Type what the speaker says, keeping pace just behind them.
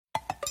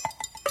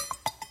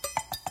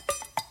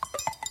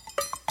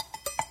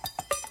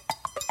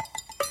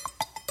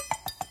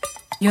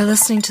You're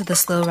listening to the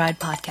Slow Ride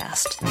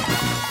Podcast.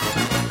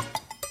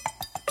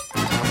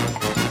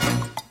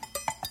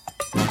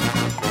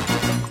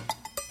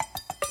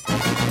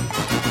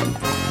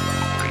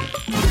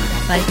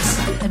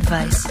 Bikes,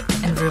 advice,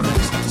 and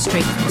rumors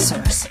straight from the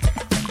source.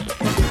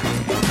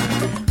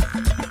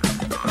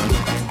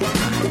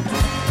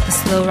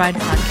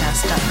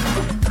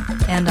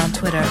 TheSlowRidePodcast.com and on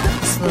Twitter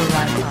at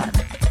TheSlowRidePod.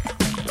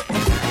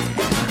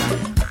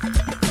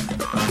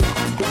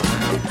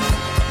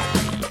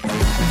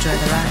 Enjoy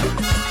the ride.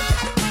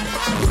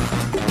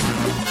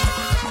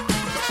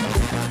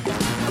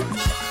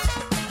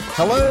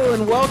 Hello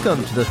and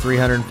welcome to the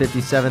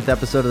 357th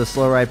episode of the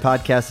Slow Ride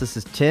Podcast. This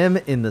is Tim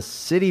in the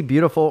city,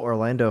 beautiful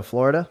Orlando,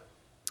 Florida.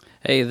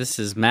 Hey, this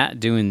is Matt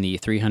doing the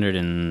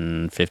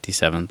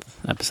 357th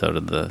episode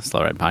of the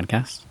Slow Ride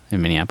Podcast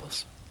in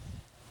Minneapolis.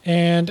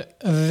 And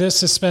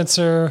this is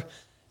Spencer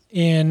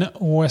in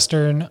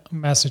Western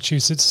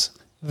Massachusetts,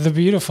 the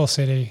beautiful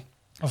city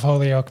of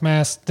Holyoke,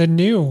 Mass, the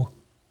new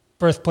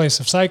birthplace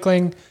of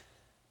cycling.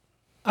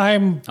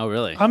 I'm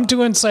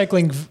doing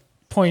cycling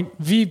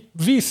point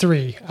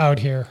V3 out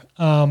here.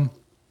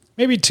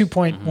 Maybe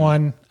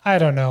 2.1. I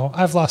don't know.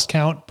 I've lost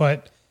count,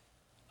 but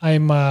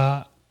I'm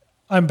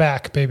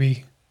back,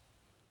 baby.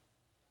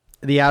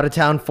 The out of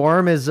town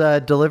form is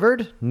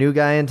delivered. New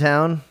guy in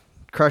town,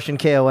 crushing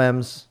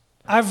KOMs.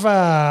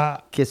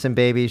 I've kissing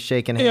babies,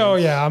 shaking hands. Oh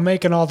yeah, I'm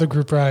making all the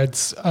group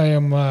rides. I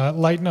am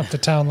lighting up the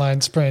town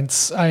line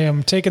sprints. I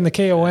am taking the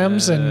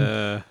KOMs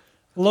and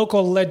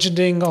local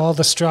legending all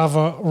the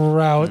Strava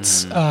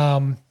routes.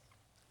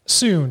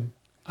 Soon.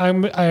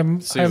 I'm laying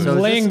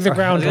the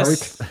groundwork.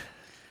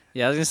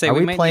 Yeah, I was gonna say, are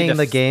we playing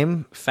the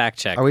game? Fact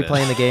check. Are we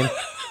playing the game?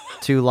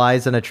 Two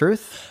lies and a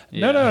truth?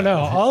 Yeah. No.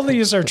 All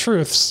these are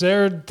truths.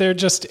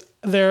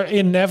 They're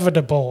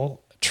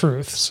inevitable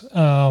truths. You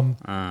know,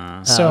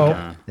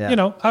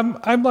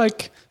 I'm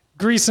like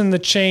greasing the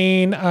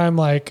chain. I'm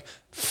like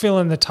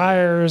filling the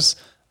tires.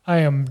 I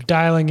am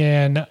dialing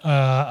in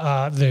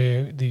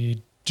the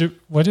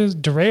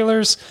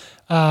derailleurs.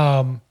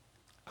 I'm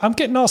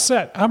getting all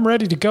set. I'm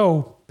ready to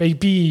go,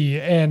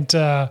 baby. And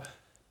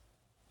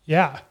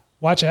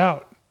watch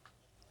out.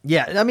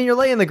 Yeah, I mean, you're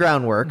laying the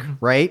groundwork,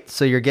 right?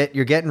 So you're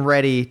getting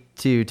ready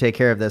to take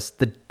care of this.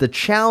 The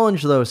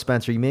challenge, though,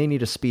 Spencer, you may need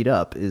to speed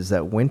up, is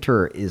that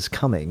winter is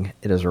coming.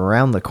 It is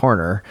around the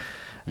corner.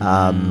 You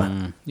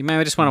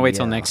might just want to wait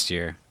till next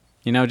year.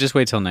 You know, just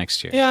wait till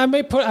next year. Yeah, I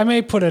may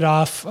put it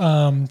off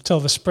till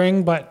the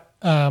spring, but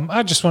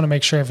I just want to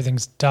make sure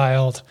everything's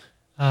dialed.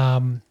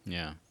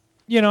 Yeah.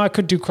 You know, I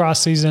could do cross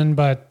season,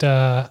 but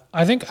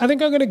I think I'm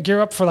going to gear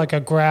up for like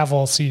a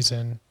gravel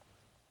season.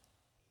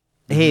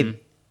 Hey,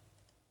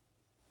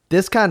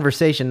 this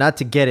conversation, not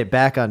to get it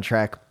back on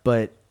track,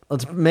 but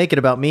let's make it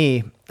about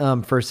me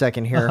for a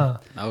second here.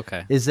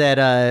 Okay. Is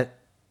that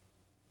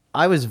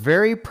I was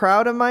very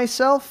proud of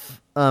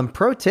myself.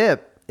 Pro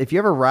tip, if you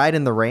ever ride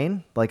in the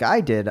rain, like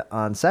I did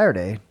on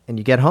Saturday, and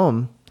you get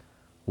home,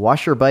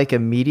 wash your bike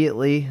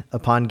immediately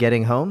upon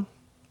getting home,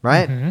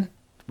 right?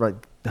 Right,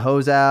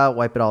 hose out,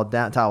 wipe it all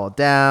down, towel it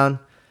down.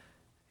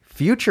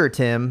 Future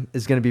Tim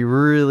is going to be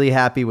really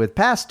happy with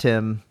past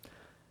Tim.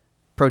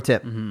 Pro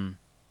tip.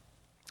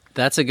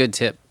 That's a good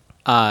tip.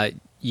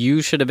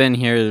 You should have been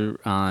here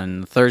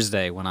on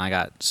Thursday when I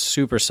got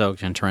super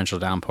soaked in torrential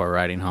downpour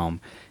riding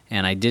home,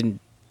 and I didn't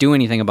do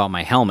anything about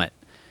my helmet.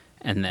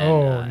 And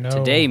then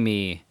today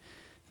me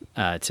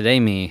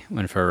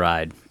went for a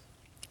ride,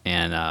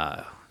 and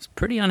was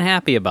pretty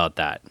unhappy about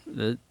that.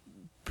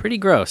 Pretty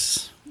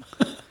gross.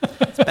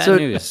 It's bad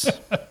news.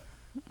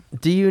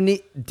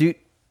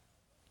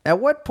 At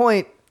what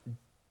point?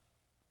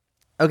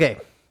 Okay.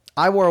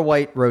 I wore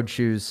white road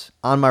shoes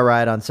on my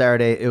ride on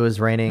Saturday. It was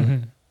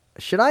raining.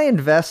 Should I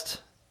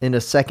invest in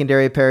a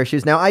secondary pair of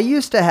shoes? Now, I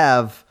used to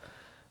have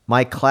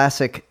my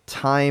classic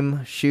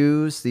Time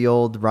shoes, the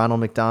old Ronald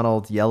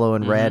McDonald yellow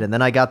and red, and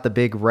then I got the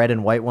big red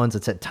and white ones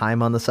that said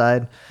Time on the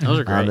side. Those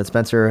are great. That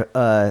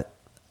Spencer,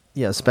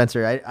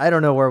 Spencer, I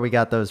don't know where we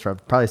got those from.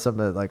 Probably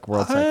something like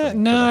World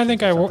Cycling. No, I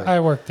think I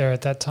worked there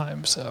at that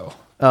time. So.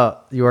 Oh,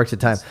 you worked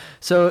at Time.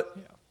 So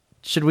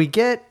should I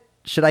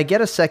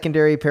get a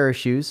secondary pair of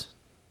shoes?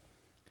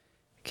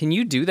 Can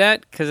you do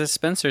that? Because as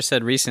Spencer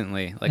said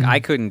recently, I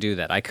couldn't do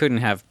that. I couldn't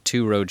have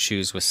two road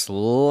shoes with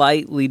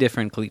slightly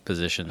different cleat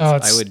positions. Oh,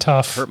 it's I would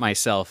tough. Hurt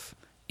myself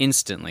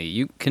instantly.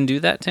 You can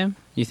do that, Tim?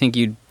 You think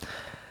your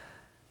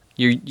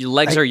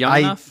legs are young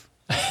enough?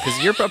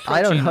 Because you're approaching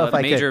I don't know if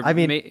major. I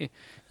mean,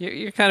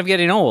 you're kind of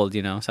getting old,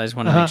 you know. So I just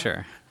want to make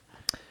sure.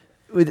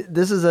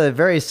 This is a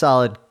very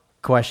solid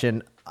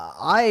question.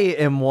 I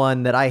am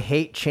one that I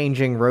hate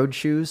changing road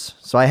shoes.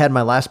 So I had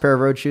my last pair of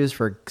road shoes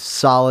for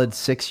solid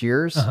 6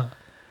 years.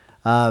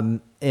 And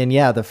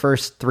the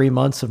first 3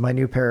 months of my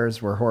new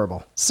pairs were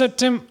horrible. So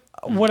Tim,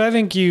 what I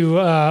think you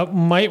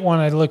might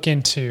want to look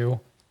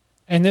into,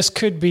 and this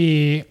could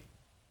be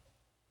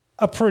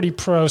a pretty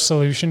pro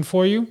solution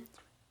for you,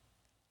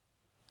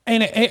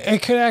 and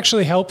it could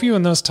actually help you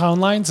in those town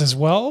lines as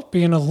well,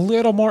 being a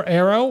little more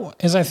aero,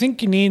 is I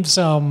think you need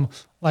some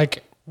of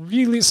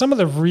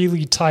the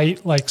really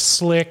tight, like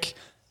slick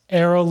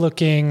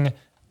arrow-looking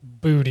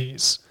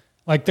booties,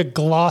 like the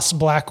gloss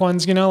black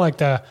ones, like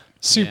the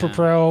Super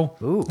Pro,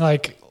 Ooh.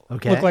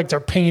 look like they're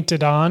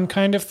painted on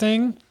kind of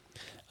thing,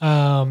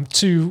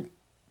 to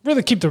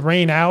really keep the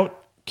rain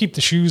out, keep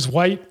the shoes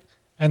white,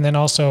 and then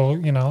also,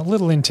 a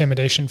little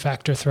intimidation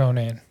factor thrown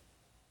in.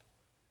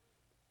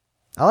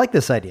 I like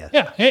this idea.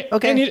 Yeah.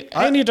 Okay.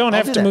 And you don't I'll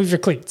have do to that. move your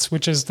cleats,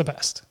 which is the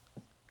best.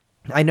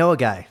 I know a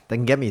guy that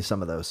can get me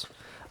some of those.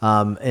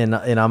 And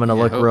I'm going to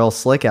look real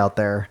slick out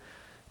there.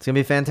 It's going to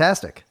be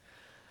fantastic.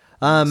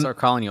 Start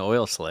calling you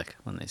Oil Slick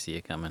when they see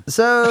you coming.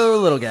 So,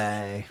 little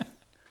guy.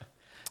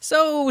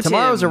 So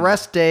Tomorrow's a Tim.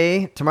 rest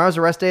day. Tomorrow's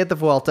a rest day at the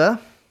Vuelta.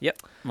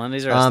 Yep,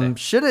 Monday's a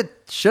rest day.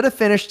 Should have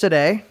finished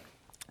today.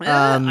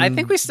 I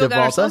think we still the got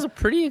Vuelta. ourselves a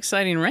pretty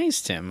exciting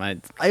race, Tim.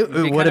 It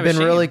would have been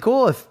really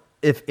cool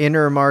if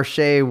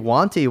Intermarché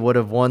Wanty would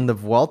have won the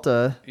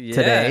Vuelta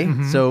today.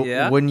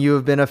 So wouldn't you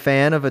have been a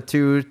fan of a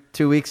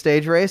two-week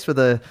stage race with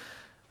a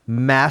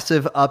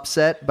massive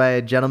upset by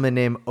a gentleman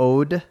named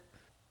Ode?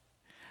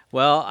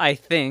 Well, I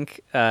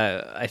think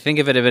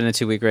if it had been a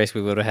 2-week race,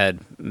 we would have had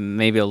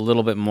maybe a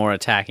little bit more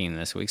attacking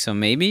this week. So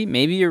maybe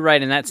you're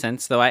right in that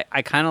sense. Though I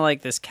kind of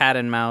like this cat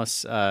and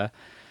mouse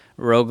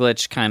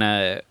Roglic kind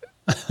of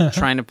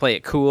trying to play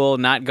it cool,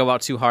 not go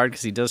out too hard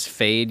because he does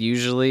fade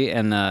usually.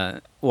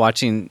 And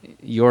watching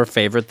your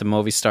favorite, the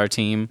Movistar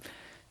team,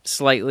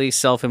 slightly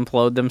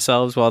self-implode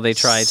themselves while they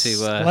try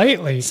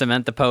to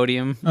cement the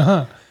podium.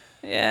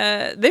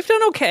 Yeah, they've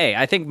done okay.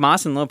 I think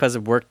Mas and Lopez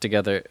have worked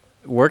together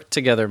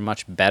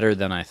much better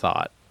than I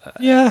thought.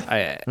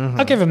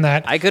 I'll give him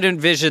that. I could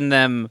envision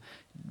them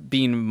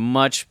being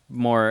much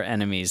more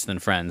enemies than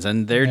friends,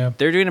 and they're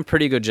doing a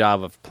pretty good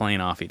job of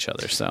playing off each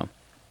other. So,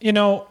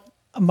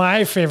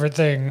 my favorite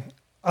thing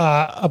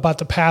about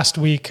the past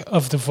week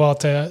of the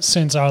Vuelta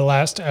since our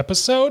last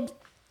episode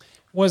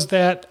was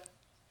that,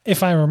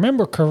 if I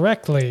remember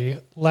correctly,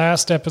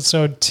 last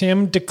episode,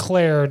 Tim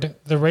declared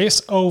the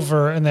race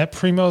over and that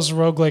Primož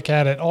Roglic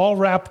had it all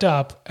wrapped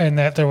up and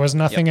that there was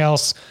nothing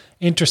else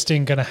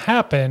interesting going to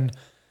happen.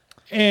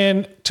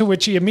 And to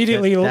which he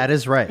immediately that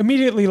is right.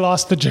 Immediately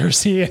lost the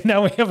jersey, and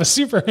now we have a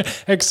super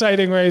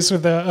exciting race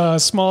with a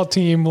small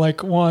team like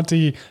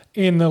Wanty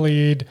in the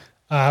lead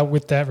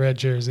with that red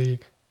jersey,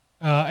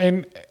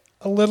 and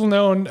a little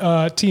known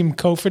team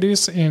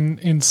Cofidis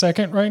in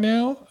second right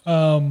now.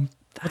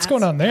 What's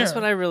going on there? That's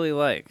what I really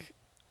like.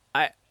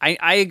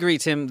 I agree,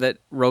 Tim, that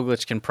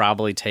Roglic can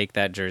probably take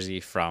that jersey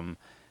from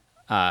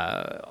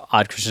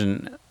Odd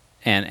Christian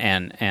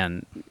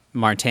and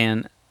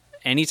Martin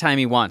anytime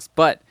he wants.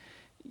 But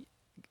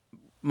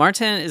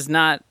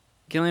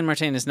Gillian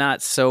Martin is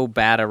not so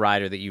bad a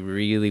rider that you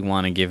really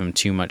want to give him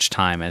too much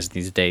time as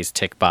these days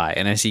tick by.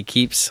 And as he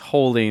keeps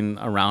holding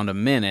around a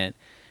minute,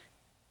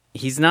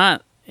 he's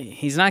not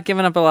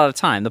giving up a lot of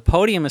time. The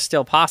podium is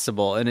still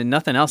possible, and in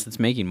nothing else that's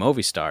making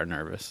Movistar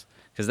nervous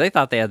because they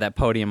thought they had that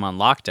podium on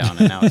lockdown,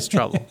 and now it's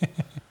trouble.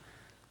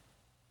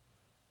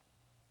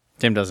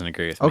 Tim doesn't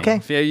agree with me.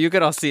 Okay. You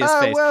could all see his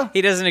face. Well,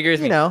 he doesn't agree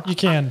with me. You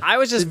can. I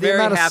was just very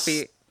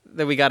happy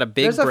that we got a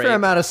big break. There's a fair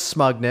amount of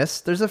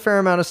smugness. There's a fair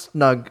amount of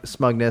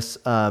smugness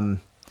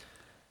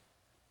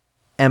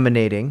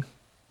emanating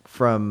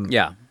from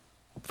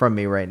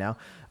me right now.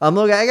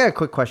 Look, I got a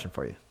quick question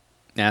for you.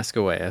 Ask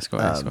away.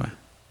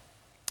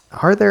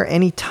 Are there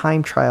any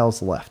time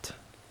trials left?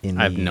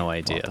 I have no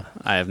idea. Volta?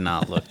 I have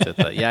not looked at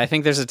that. Yeah, I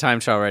think there's a time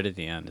trial right at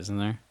the end, isn't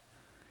there?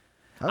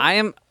 Oh.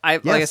 Like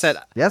I said,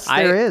 yes,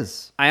 there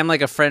is. I am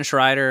like a French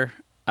rider,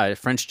 a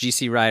French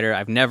GC rider.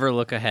 I've never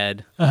look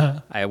ahead.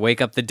 I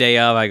wake up the day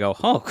of. I go,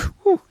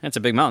 that's a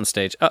big mountain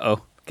stage.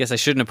 Guess I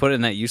shouldn't have put it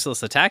in that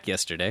useless attack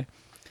yesterday.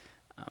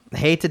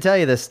 Hate to tell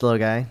you this, little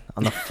guy.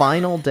 On the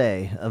final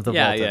day of the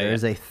Volta,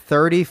 there's a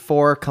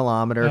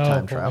 34-kilometer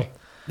time trial.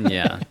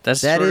 Yeah,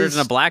 that's shorter than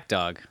a black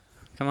dog.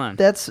 Come on.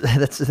 That's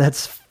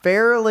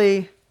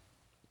fairly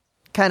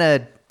kind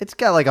of. It's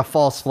got like a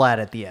false flat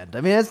at the end.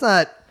 I mean, it's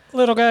not.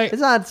 Little guy. It's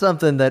not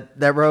something that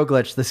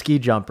Roglic, the ski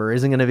jumper,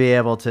 isn't going to be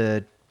able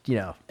to,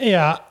 Yeah,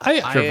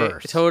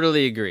 traverse. I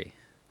totally agree.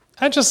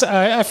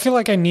 I feel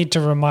like I need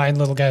to remind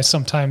little guys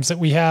sometimes that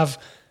we have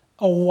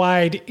a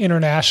wide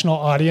international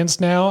audience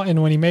now,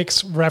 and when he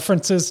makes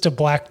references to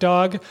Black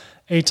Dog,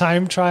 a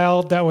time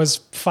trial that was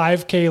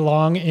 5K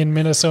long in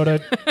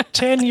Minnesota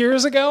 10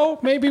 years ago,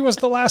 maybe was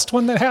the last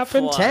one that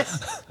happened.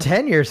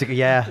 10 years ago,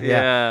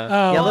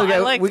 yeah.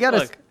 Look, we got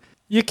to.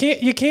 You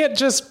can't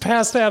just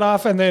pass that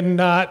off and then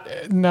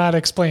not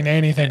explain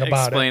anything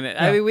about it. Yeah.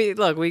 I mean, we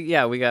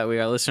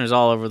got listeners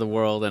all over the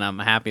world, and I'm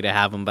happy to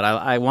have them. But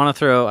I want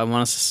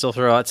to still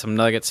throw out some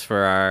nuggets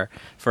for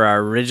our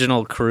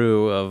original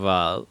crew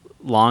of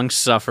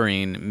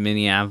long-suffering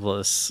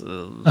Minneapolis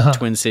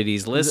Twin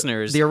Cities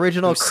listeners. The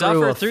original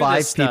crew of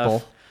 5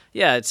 people.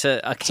 Yeah,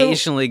 to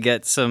occasionally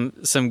get some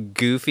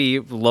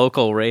goofy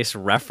local race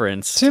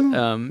reference. Tim,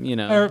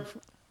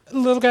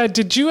 little guy,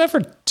 did you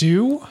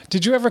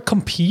ever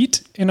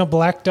compete in a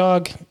Black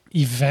Dog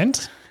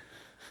event?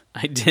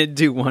 I did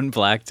do one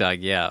Black Dog,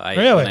 yeah.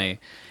 Really?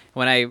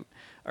 When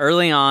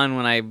early on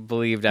when I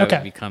believed I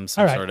would become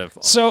some sort of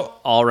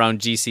all-around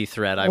GC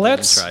threat, I went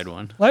and tried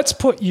one. Let's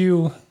put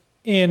you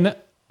in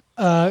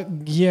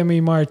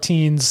Guillermo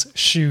Martin's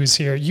shoes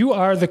here. You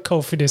are the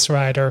Cofidis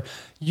rider.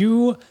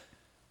 You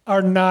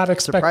are not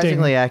expecting...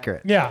 Surprisingly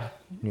accurate. Yeah.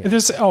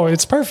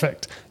 It's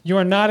perfect. You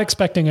are not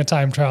expecting a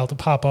time trial to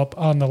pop up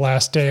on the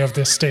last day of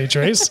this stage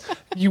race.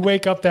 You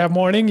wake up that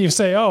morning, you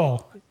say,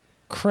 oh,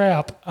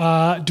 crap.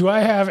 Do I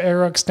have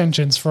aero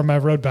extensions for my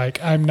road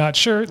bike? I'm not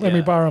sure. Let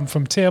me borrow them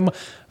from Tim.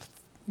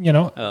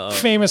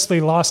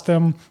 Famously lost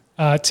them.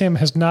 Tim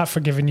has not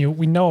forgiven you.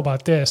 We know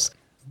about this.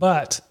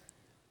 But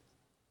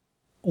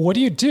what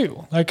do you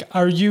do? Like, how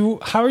are you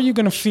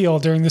going to feel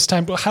during this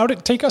time?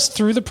 Take us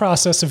through the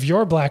process of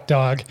your black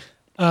dog.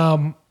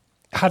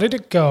 How did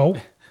it go?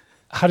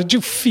 How did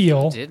you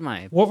feel?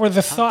 What were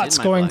the thoughts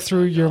going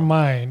through your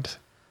mind?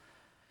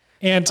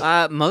 And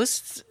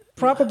most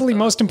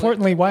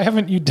importantly, why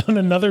haven't you done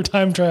another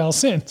time trial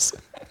since?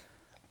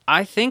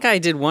 I think I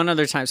did one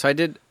other time. So I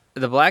did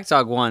the black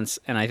dog once,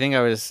 and I think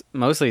I was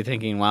mostly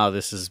thinking, wow,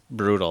 this is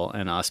brutal,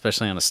 and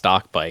especially on a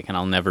stock bike, and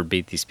I'll never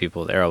beat these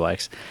people with aero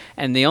bikes.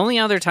 And the only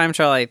other time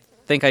trial I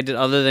think I did,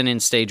 other than in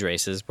stage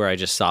races, where I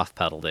just soft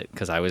pedaled it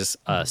because I was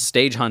a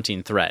stage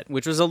hunting threat,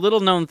 which was a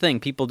little known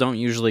thing. People don't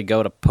usually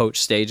go to poach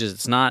stages.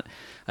 It's not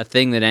a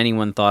thing that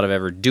anyone thought of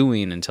ever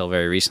doing until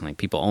very recently.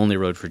 People only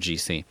rode for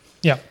GC.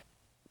 Yeah.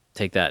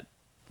 Take that,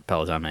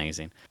 Peloton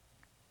magazine.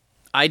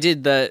 I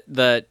did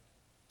the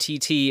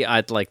TT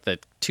at like the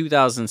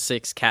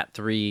 2006 Cat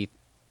 3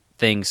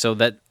 thing so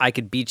that I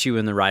could beat you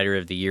in the Rider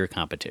of the Year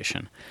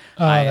competition.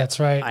 Oh, that's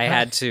right. I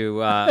had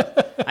to,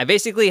 I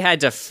basically had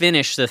to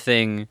finish the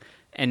thing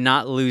and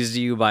not lose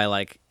to you by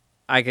like,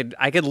 I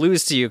could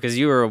lose to you because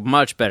you were a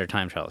much better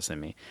time trialist than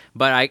me.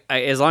 But I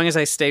as long as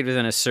I stayed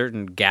within a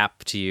certain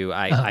gap to you,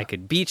 I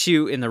could beat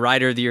you in the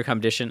Rider of the Year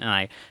competition.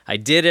 And I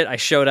did it. I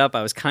showed up.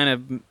 I was kind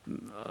of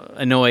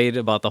annoyed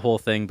about the whole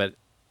thing, but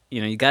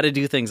you got to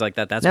do things like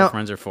that. That's what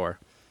friends are for.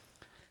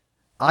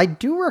 I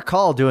do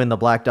recall doing the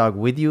black dog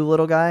with you,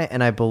 little guy,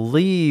 and I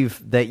believe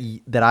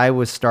that I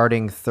was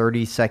starting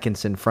 30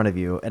 seconds in front of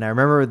you, and I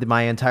remember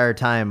my entire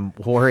time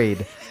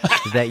worried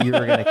that you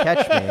were going to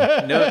catch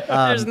me. No,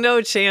 there's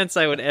no chance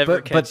I would ever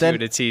catch you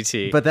at a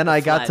TT. But then I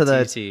got to the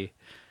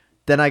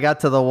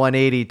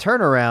 180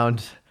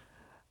 turnaround,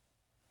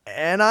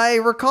 and I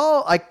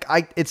recall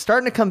it's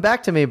starting to come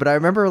back to me, but I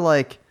remember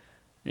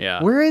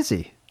where is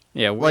he?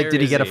 Yeah, did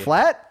he get a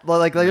flat?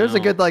 There's a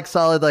good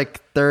solid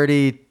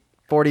 30.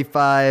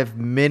 45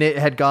 minute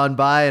had gone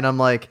by, and I'm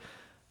like,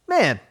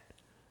 man,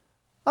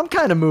 I'm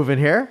kind of moving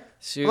here.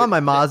 Shoot, I'm on my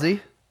Mozzie.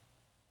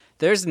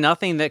 There's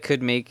nothing that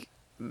could make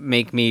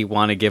me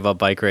want to give up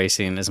bike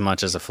racing as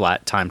much as a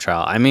flat time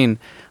trial. I mean,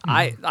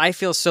 I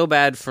feel so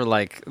bad for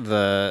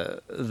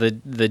the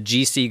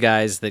GC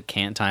guys that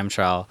can't time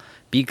trial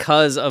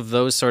because of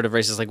those sort of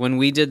races. Like when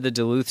we did the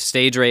Duluth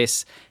stage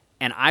race,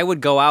 and I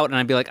would go out and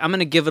I'd be like, I'm going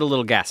to give it a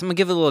little gas. I'm going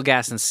to give it a little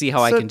gas and see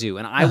how I can do.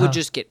 And I would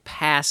just get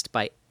passed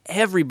by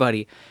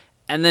everybody,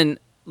 and then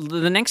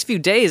the next few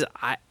days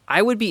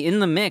I would be in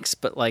the mix,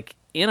 but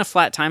in a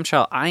flat time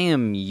trial I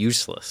am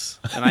useless,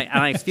 and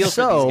I feel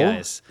for these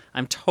guys.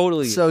 I'm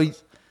totally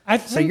useless.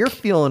 So you're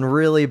feeling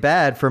really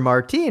bad for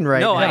Martine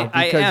now because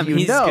I am.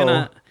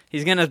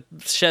 He's gonna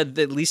shed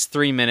at least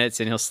 3 minutes,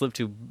 and he'll slip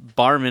to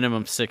bar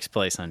minimum 6th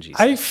place on GC.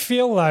 I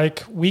feel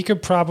like we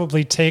could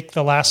probably take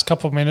the last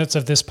couple minutes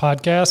of this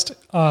podcast,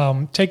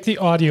 take the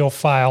audio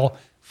file,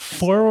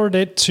 forward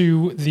it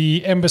to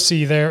the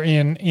embassy there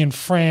in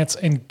France,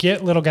 and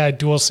get little guy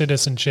dual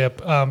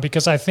citizenship,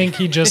 because I think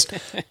he just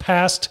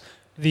passed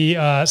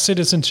the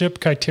citizenship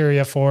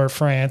criteria for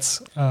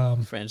France.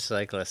 French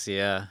cyclists,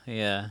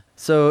 yeah.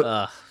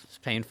 So it's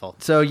painful.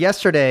 So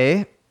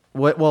yesterday,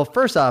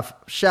 first off,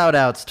 shout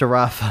outs to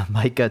Rafa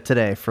Micah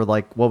today for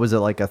what was it,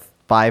 a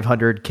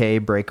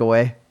 500K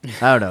breakaway?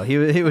 I don't know.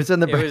 He was in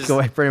the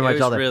breakaway pretty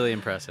much all day. It was really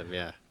impressive,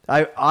 yeah.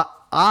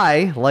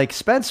 I like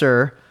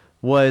Spencer,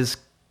 was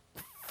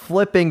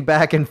flipping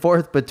back and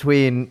forth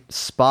between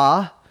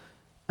Spa,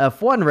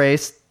 F1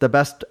 race, the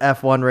best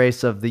F1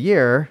 race of the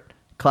year,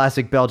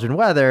 classic Belgian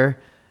weather,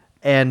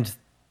 and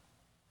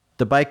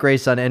the bike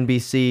race on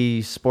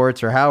NBC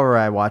Sports or however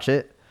I watch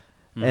it.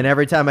 And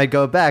every time I'd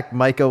go back,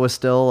 Micah was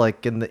still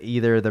in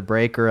either the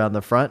break or on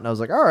the front. And I was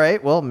like, all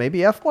right, well, maybe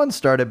F1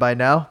 started by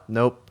now.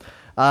 Nope.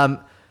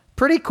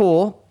 Pretty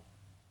cool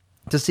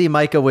to see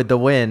Micah with the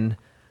win.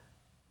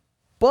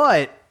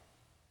 But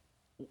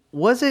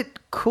was it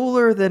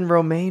cooler than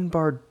Romain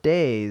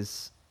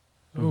Bardet's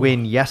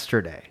win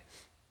yesterday?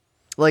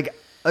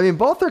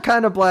 Both are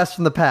kind of blasts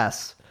from the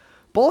past.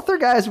 Both are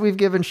guys we've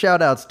given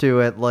shout outs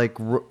to at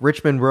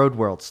Richmond Road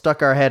World.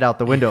 Stuck our head out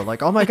the window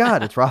oh my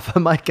God, it's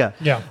Rafa Micah.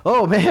 Yeah.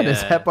 Oh man,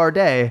 it's Pep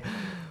Bardet.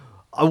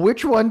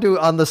 Which one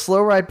on the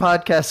Slow Ride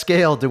podcast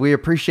scale do we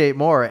appreciate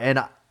more? And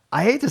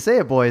I hate to say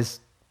it, boys,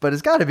 but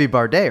it's got to be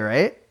Bardet,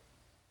 right?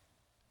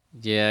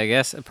 Yeah, I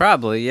guess.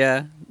 Probably,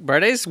 yeah.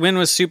 Bardet's win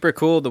was super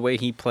cool, the way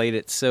he played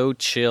it so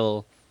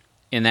chill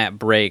in that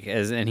break,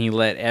 and he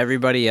let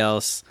everybody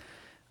else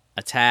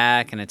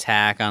attack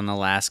on the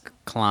last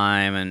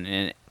climb,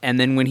 and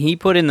then when he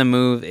put in the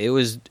move, it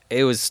was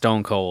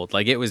stone cold.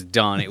 Like, it was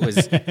done. It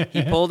was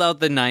he pulled out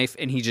the knife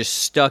and he just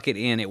stuck it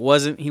in. He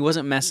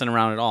wasn't messing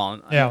around at all.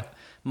 Yeah.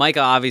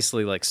 Micah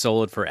obviously like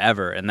soloed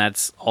forever, and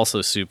that's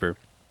also super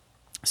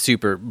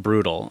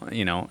brutal,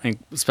 and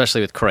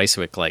especially with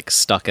Kreiswick like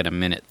stuck at a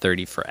minute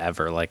 30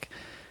 forever. Like,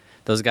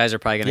 those guys are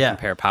probably going to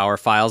compare power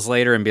files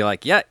later and be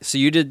like, yeah, so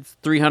you did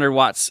 300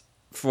 watts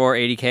for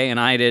 80K and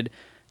I did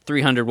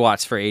 300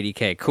 watts for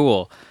 80K.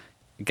 Cool.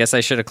 I guess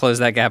I should have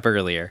closed that gap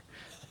earlier.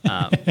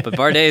 But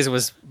Bardet's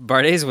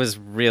was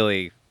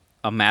really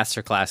a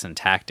masterclass in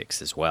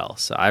tactics as well.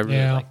 So I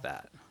really like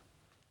that.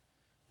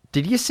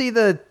 Did you see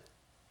the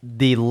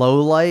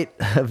low light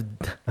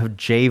of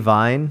Jay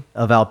Vine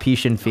of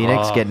Alpecin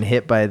Phoenix getting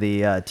hit by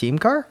the team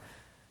car?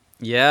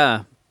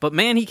 Yeah. But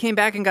man, he came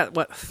back and got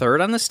third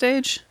on the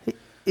stage?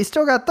 He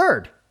still got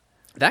third.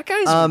 That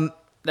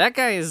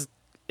guy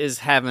is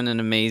having an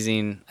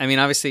amazing. I mean,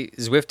 obviously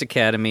Zwift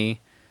Academy.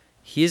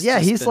 He's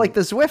like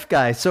the Zwift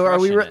guy. So are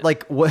we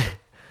what?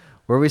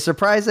 Were we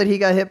surprised that he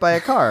got hit by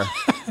a car?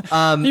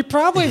 He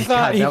probably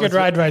thought he could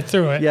ride right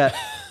through it. Yeah.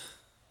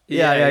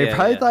 He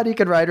probably thought he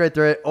could ride right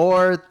through it,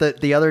 or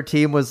the other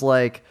team was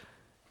like,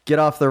 "Get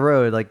off the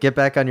road, like get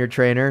back on your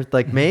trainer."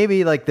 Like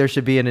maybe like there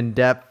should be an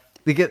in-depth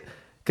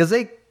because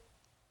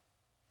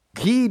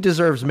he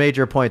deserves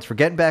major points for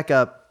getting back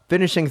up,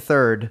 finishing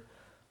third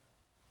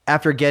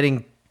after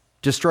getting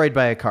destroyed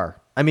by a car.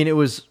 I mean, it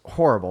was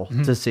horrible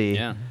to see.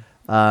 Yeah.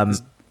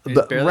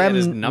 But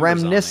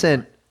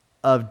reminiscent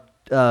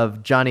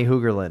of Johnny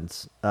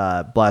Hoogerland's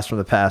blast from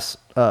the past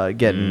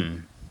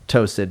getting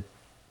toasted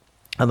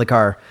on the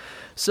car.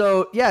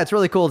 So yeah, it's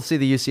really cool to see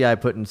the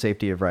UCI putting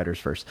safety of riders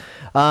first.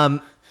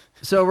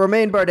 So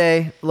Romain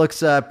Bardet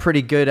looks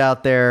pretty good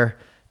out there.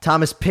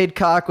 Thomas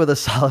Pidcock with a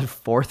solid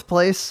fourth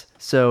place,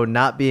 so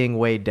not being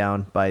weighed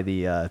down by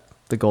the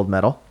gold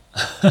medal.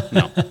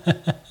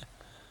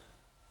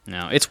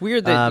 No, it's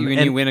weird that when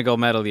you win a gold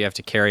medal, you have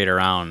to carry it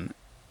around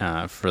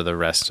for the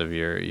rest of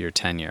your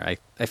tenure.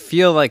 I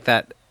feel like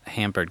that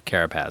hampered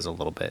Carapaz a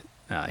little bit.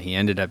 He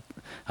ended up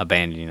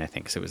abandoning, I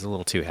think, because it was a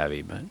little too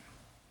heavy. But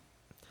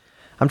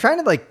I'm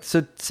trying to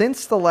so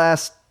since the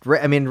last.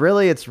 I mean,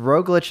 really, it's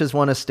Roglic has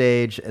won a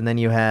stage, and then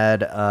you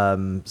had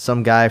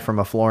some guy from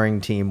a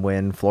flooring team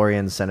win,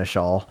 Florian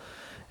Seneschal,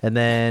 and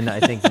then I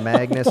think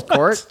Magnus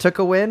Cort took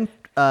a win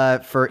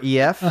for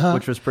EF,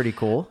 which was pretty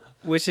cool.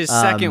 Which is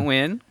second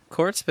win.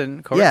 Cort's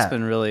been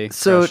really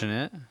crushing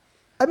it.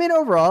 I mean,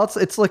 overall,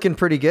 it's looking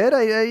pretty good.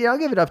 I'll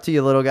give it up to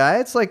you, little guy.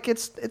 It's like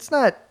it's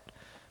not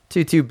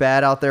too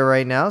bad out there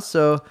right now.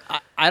 So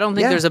I don't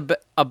think there's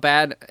a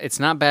bad. It's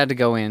not bad to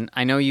go in.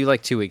 I know you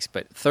like 2 weeks,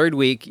 but third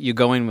week you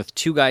go in with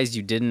two guys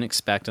you didn't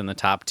expect in the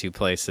top two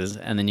places,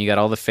 and then you got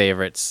all the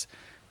favorites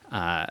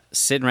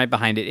sitting right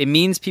behind it. It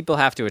means people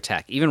have to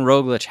attack. Even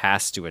Roglic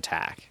has to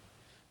attack.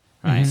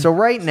 Right. So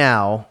right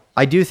now,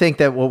 I do think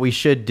that what we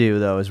should do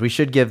though is we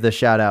should give the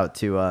shout out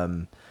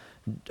to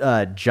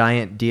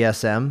Giant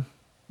DSM.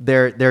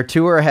 Their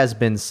tour has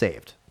been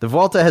saved. The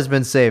Vuelta has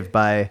been saved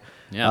by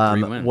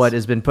what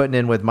has been putting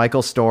in with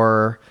Michael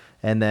Storer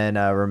and then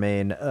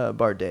Romain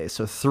Bardet.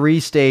 So 3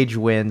 stage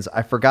wins.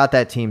 I forgot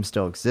that team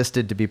still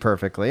existed, to be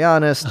perfectly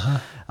honest.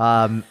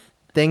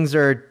 Things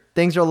are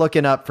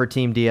looking up for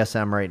Team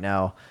DSM right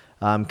now.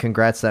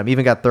 Congrats to them.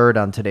 Even got third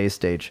on today's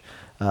stage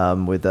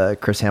with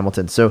Chris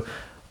Hamilton. So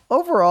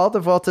overall, the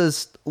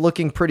Vuelta's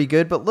looking pretty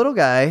good. But little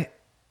guy,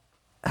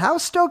 how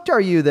stoked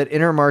are you that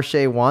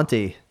Intermarché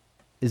Wanty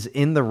is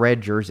in the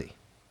red jersey?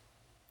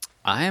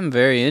 I am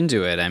very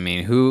into it. I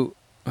mean, who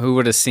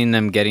would have seen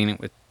them getting it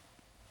with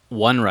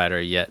one rider,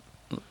 yet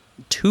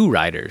 2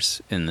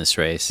 riders in this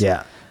race?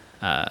 Yeah.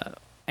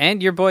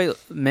 And your boy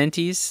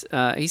Mentis,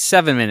 he's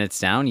 7 minutes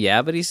down,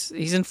 but he's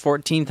in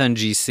 14th on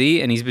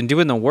GC, and he's been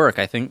doing the work.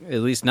 I think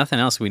at least nothing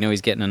else, we know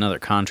he's getting another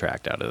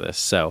contract out of this.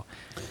 So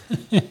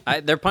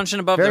they're punching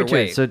above their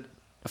weight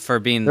for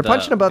being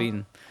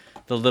being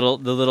the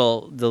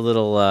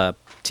little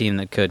team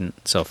that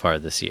couldn't so far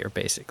this year,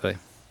 basically.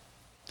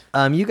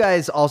 You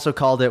guys also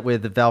called it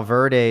with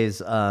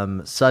Valverde's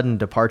sudden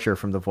departure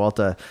from the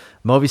Vuelta.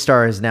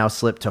 Movistar has now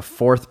slipped to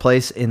 4th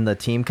place in the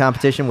team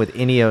competition, with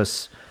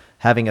Ineos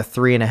having a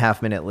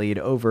 3.5 minute lead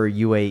over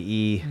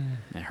UAE.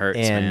 It hurts,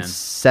 and man.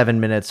 7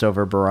 minutes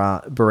over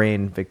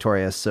Bahrain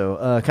Victorious.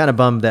 So kind of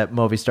bummed that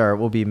Movistar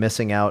will be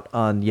missing out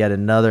on yet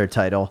another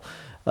title.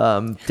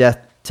 Death,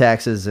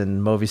 taxes,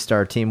 and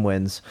Movistar team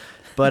wins.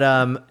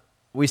 But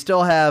we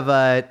still have,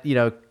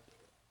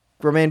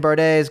 Romain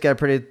Bardet's got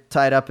pretty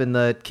tied up in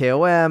the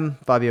KOM.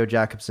 Fabio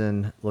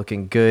Jakobsen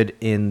looking good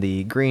in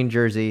the green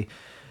jersey.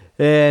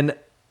 And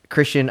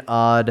Christian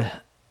Odd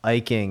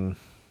Eiking.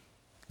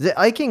 Is it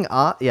Eiking?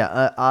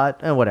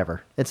 Odd?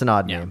 Whatever. It's an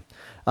odd name.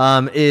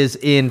 Is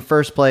in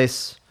first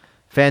place.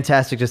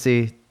 Fantastic to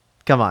see.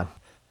 Come on.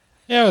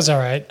 Yeah, it was all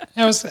right.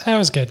 That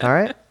was good. All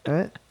right.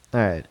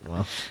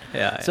 Well,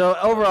 yeah. So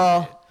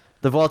overall,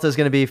 the Vuelta is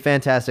going to be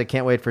fantastic.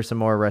 Can't wait for some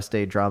more rest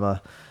day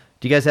drama.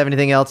 Do you guys have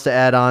anything else to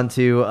add on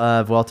to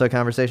Vuelta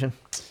conversation?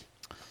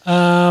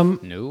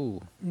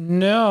 No.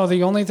 No,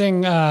 the only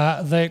thing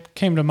that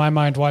came to my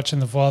mind watching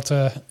the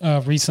Vuelta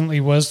recently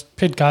was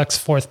Pidcock's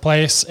fourth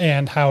place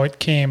and how it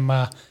came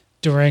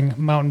during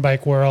Mountain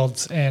Bike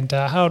Worlds, and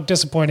how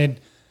disappointed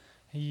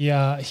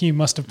he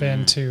must have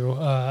been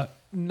to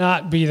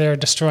not be there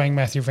destroying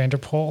Matthew Van Der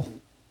Poel.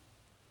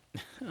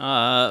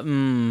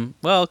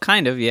 Well,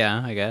 kind of,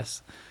 yeah, I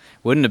guess.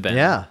 Wouldn't have been.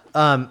 Yeah.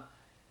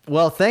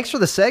 Well, thanks for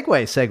the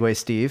segue,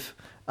 Steve.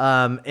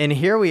 And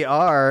here we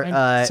are,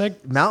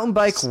 mountain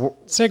bike.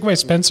 Segway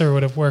Spencer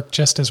would have worked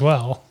just as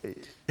well.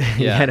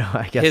 Yeah, I know.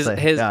 I guess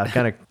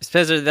kind of.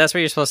 Spencer, that's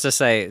what you're supposed to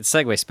say.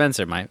 Segway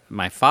Spencer.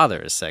 My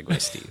father is Segway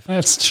Steve.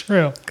 That's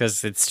true.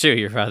 Because it's true.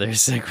 Your father is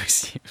Segway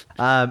Steve.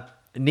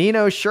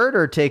 Nino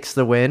Schurter takes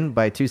the win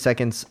by 2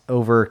 seconds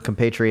over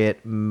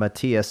compatriot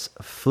Matthias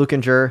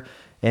Flukinger,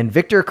 and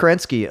Victor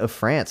Kerensky of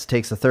France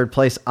takes the third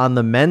place on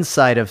the men's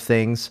side of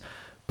things.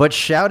 But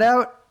shout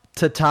out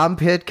to Tom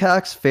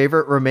Pidcock's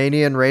favorite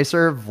Romanian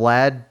racer,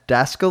 Vlad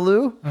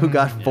Dascălu, who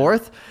got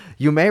fourth.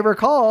 You may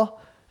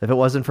recall, if it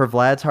wasn't for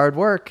Vlad's hard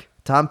work,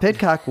 Tom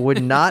Pidcock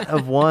would not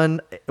have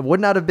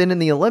been in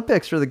the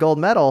Olympics for the gold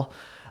medal.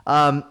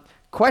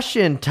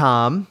 Question,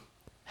 Tom,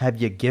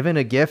 have you given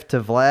a gift to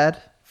Vlad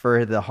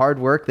for the hard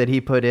work that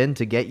he put in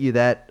to get you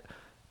that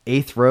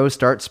 8th row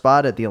start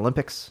spot at the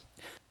Olympics?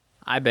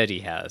 I bet he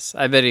has.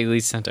 I bet he at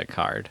least sent a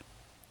card.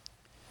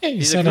 Yeah, you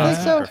He's said a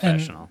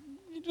professional.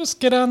 you just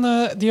get on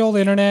the old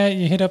internet,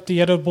 you hit up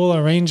the edible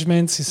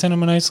arrangements, you send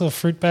him a nice little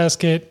fruit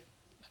basket.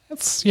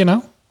 It's,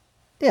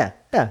 Yeah,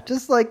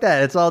 just like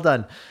that. It's all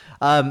done.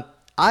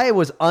 I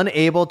was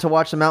unable to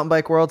watch the Mountain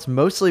Bike Worlds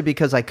mostly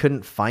because I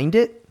couldn't find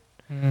it.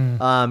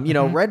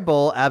 Red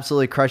Bull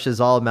absolutely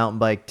crushes all mountain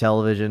bike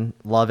television.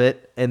 Love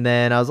it. And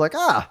then I was like,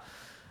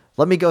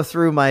 let me go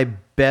through my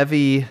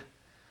bevy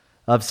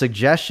of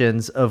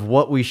suggestions of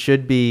what we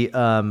should be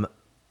and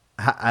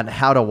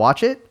how to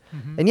watch it.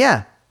 And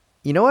yeah,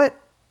 you know what?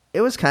 It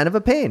was kind of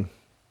a pain.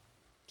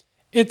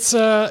 It's,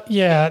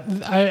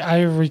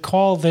 I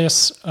recall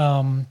this.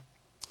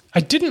 I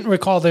didn't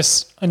recall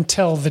this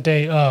until the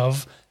day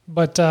of,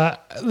 but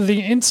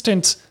the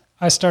instant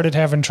I started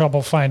having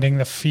trouble finding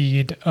the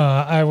feed,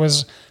 I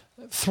was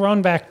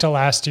thrown back to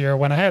last year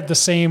when I had the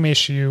same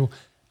issue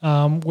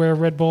where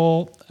Red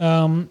Bull,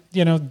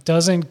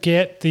 doesn't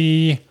get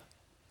the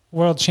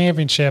World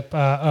Championship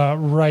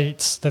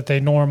rights that they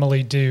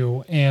normally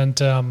do, and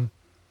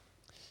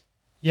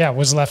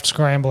was left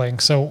scrambling.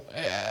 So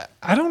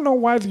I don't know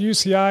why the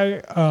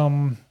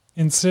UCI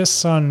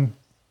insists on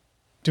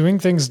doing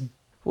things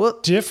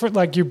different.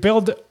 Like, you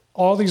build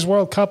all these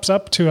World Cups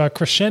up to a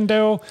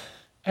crescendo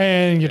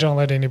and you don't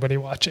let anybody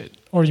watch it,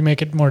 or you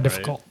make it more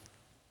difficult.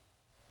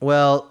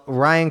 Well,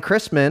 Ryan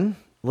Chrisman,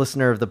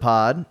 listener of the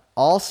pod,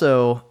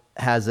 also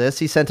has this.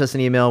 He sent us an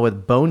email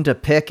with bone to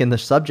pick in the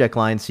subject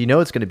line, so you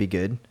know it's going to be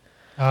good.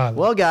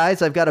 Well,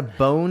 guys, I've got a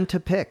bone to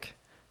pick.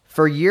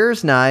 For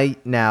years now,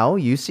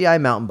 UCI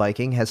mountain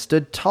biking has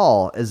stood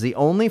tall as the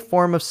only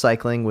form of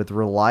cycling with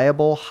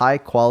reliable,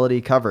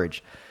 high-quality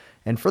coverage,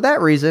 and for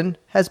that reason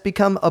has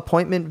become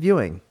appointment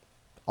viewing.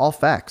 All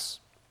facts.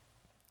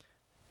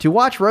 To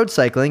watch road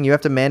cycling, you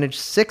have to manage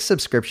 6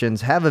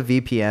 subscriptions, have a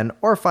VPN,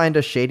 or find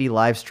a shady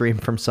live stream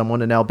from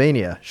someone in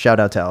Albania.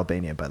 Shout out to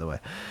Albania, by the way.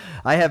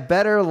 I have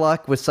better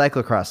luck with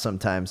cyclocross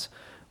sometimes.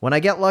 When I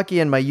get lucky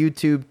and my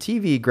YouTube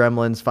TV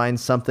gremlins find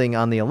something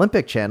on the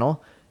Olympic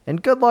channel,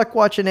 and good luck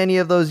watching any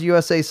of those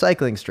USA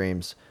cycling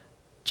streams.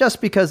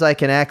 Just because I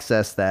can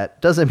access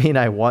that doesn't mean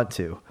I want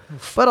to.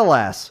 But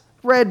alas,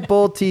 Red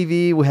Bull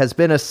TV has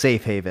been a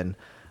safe haven,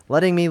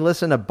 letting me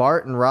listen to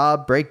Bart and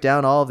Rob break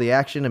down all of the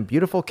action and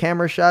beautiful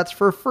camera shots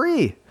for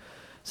free.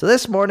 So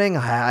this morning,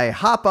 I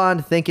hop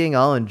on thinking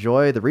I'll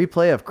enjoy the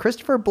replay of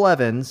Christopher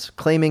Blevins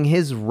claiming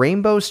his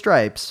rainbow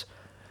stripes,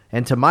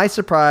 and to my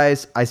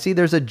surprise, I see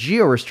there's a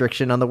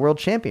geo-restriction on the World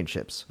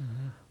Championships.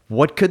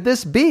 What could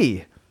this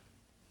be?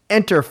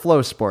 Enter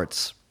Flow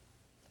Sports.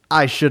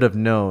 I should have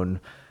known.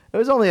 It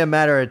was only a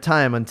matter of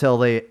time until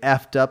they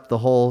effed up the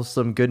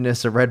wholesome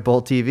goodness of Red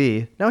Bull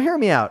TV. Now hear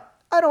me out.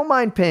 I don't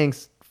mind paying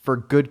for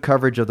good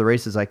coverage of the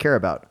races I care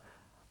about.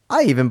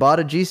 I even bought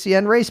a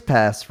GCN race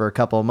pass for a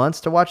couple of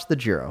months to watch the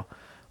Giro.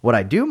 What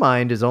I do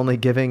mind is only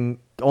being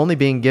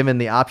given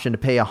the option to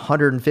pay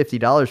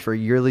 $150 for a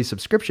yearly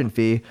subscription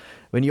fee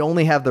when you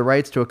only have the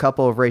rights to a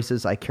couple of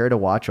races I care to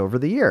watch over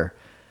the year.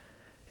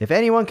 If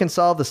anyone can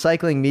solve the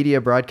cycling media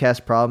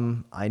broadcast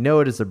problem, I know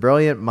it is the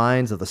brilliant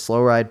minds of the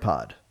Slow Ride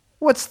Pod.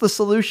 What's the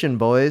solution,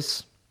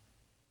 boys?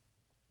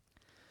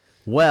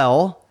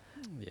 Well,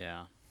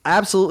 yeah,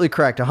 absolutely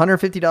correct.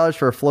 $150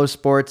 for a Flow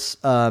Sports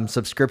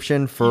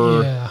subscription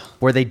for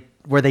where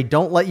they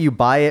don't let you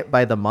buy it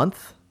by the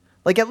month.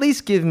 Like, at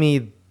least give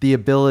me the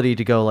ability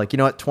to go, like, you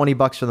know what,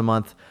 $20 for the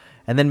month,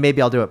 and then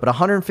maybe I'll do it. But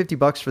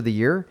 $150 for the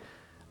year?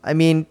 I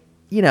mean,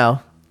 you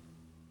know,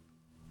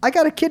 I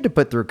got a kid to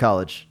put through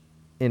college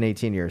in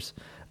 18 years.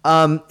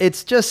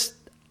 It's just,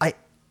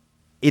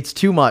 it's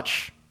too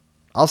much.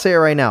 I'll say it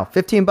right now.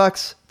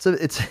 $15.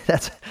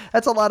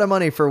 That's a lot of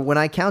money for, when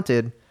I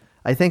counted,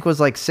 I think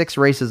was like 6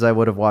 races I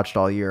would have watched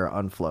all year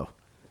on Flow.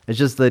 It's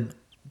just the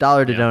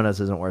 $1 to donuts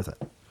isn't worth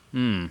it.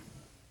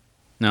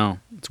 No,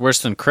 it's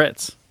worse than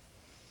crits.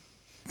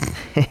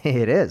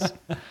 It is.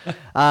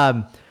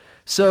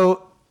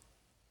 So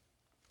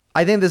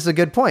I think this is a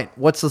good point.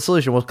 What's the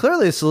solution? Well,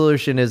 clearly the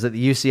solution is that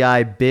the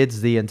UCI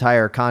bids the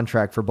entire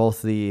contract for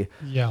both the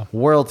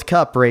World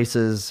Cup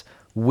races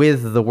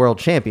with the World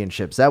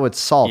Championships. That would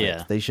solve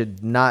it. They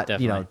should not,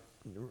 Definitely.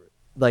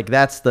 like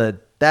that's the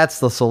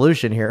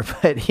solution here.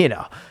 But,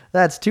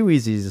 that's too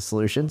easy as a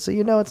solution. So,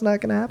 it's not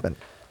going to happen.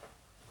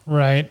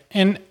 Right.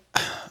 And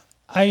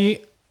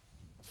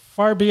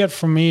far be it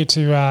from me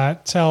to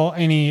tell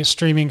any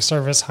streaming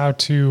service how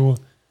to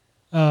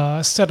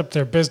set up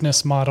their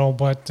business model.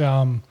 But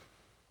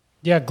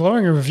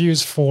glowing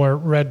reviews for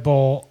Red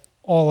Bull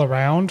all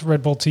around,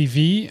 Red Bull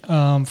TV,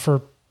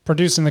 for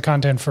producing the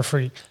content for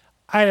free.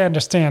 I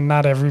understand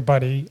not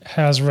everybody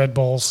has Red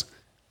Bull's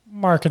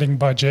marketing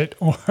budget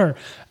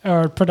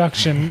or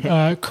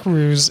production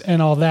crews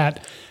and all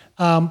that.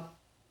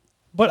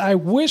 But I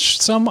wish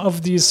some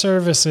of these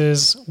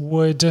services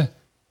would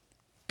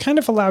kind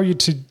of allow you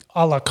to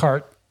a la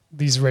carte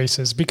these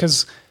races,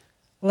 because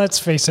let's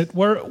face it,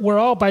 we're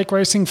all bike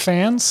racing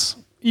fans.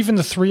 Even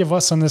the three of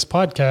us on this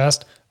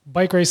podcast,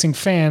 bike racing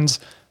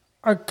fans,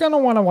 are going to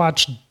want to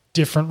watch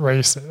different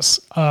races.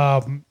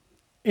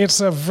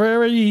 It's a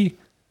very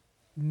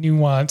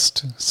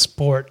nuanced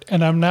sport,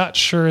 and I'm not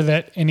sure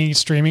that any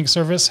streaming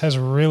service has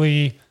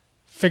really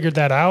figured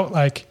that out.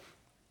 Like,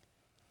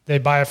 they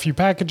buy a few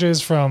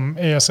packages from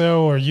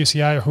ASO or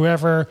UCI or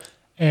whoever,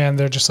 and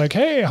they're just like,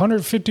 hey,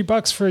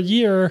 $150 for a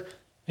year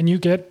and you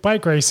get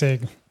bike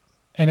racing.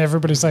 And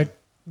everybody's like,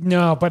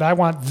 no, but I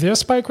want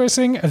this bike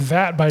racing and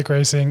that bike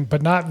racing,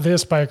 but not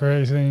this bike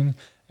racing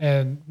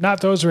and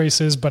not those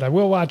races, but I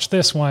will watch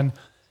this one.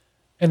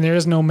 And there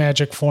is no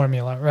magic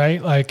formula,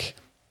 right? Like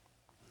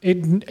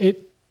the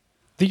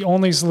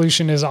only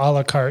solution is a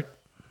la carte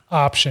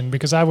option,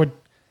 because I would,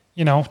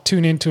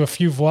 tune into a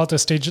few Vuelta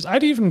stages.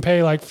 I'd even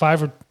pay like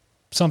 $5 or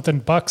something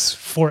bucks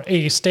for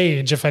a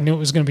stage if I knew it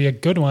was going to be a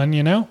good one,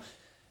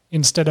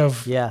 instead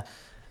of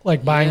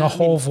buying a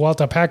whole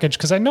Vuelta package,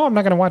 because I know I'm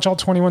not going to watch all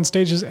 21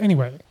 stages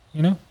anyway,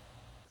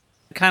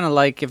 Kind of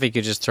like if you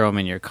could just throw them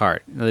in your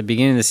cart. At the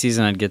beginning of the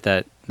season, I'd get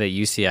the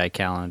UCI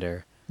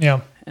calendar. Yeah.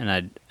 And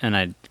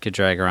I could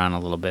drag around a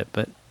little bit,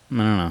 but I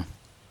don't know.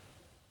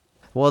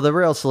 Well, the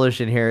real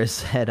solution here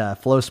is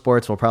that Flow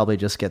Sports will probably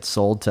just get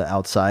sold to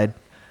outside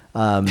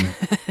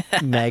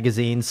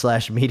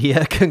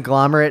magazine/media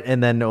conglomerate,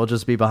 and then it will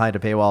just be behind a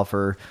paywall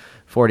for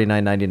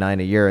 $49.99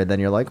 a year, and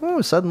then you're like,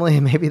 oh, suddenly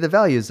maybe the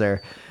value's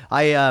there.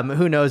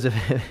 Who knows if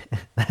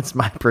that's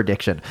my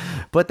prediction.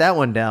 Put that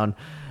one down.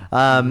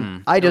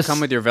 It'll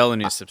come with your Velo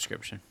News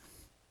subscription.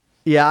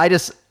 Yeah,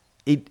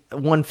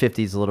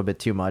 150 is a little bit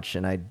too much,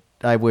 and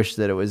I wish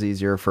that it was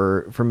easier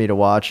for me to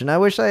watch, and I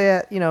wish I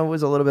had,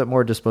 was a little bit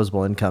more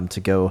disposable income to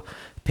go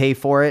pay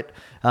for it.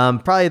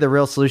 Probably the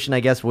real solution, I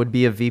guess, would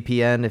be a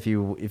VPN if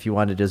you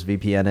want to just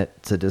VPN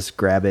it to just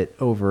grab it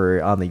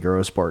over on the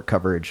Eurosport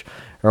coverage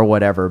or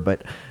whatever.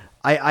 But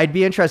I'd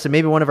be interested.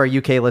 Maybe one of our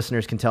UK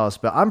listeners can tell us.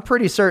 But I'm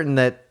pretty certain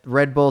that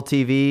Red Bull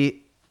TV,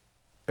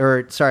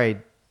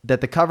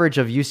 that the coverage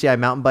of UCI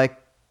mountain bike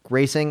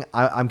racing,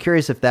 I'm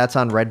curious if that's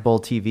on Red Bull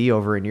TV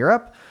over in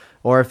Europe,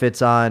 or if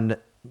it's on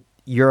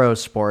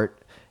Eurosport,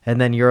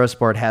 and then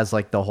Eurosport has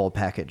like the whole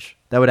package.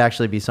 That would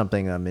actually be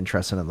something I'm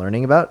interested in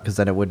learning about, because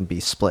then it wouldn't be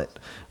split.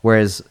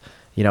 Whereas,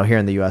 here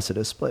in the US it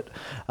is split.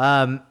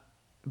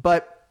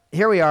 But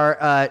here we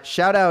are.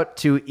 Shout out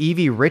to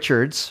Evie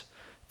Richards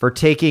for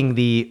taking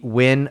the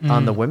win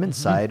on the women's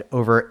side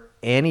over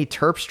Annie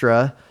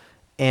Terpstra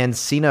and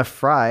Sina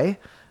Fry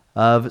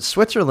of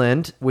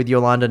Switzerland, with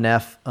Yolanda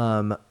Neff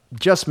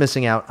just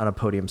missing out on a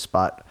podium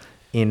spot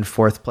in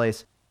fourth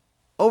place.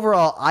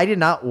 Overall, I did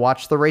not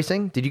watch the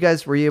racing.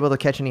 Were you able to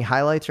catch any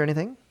highlights or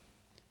anything?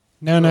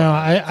 No,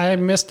 I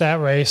missed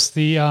that race.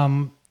 The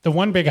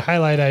one big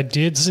highlight I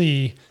did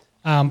see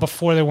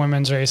before the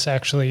women's race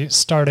actually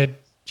started.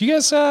 Did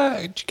you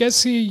guys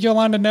see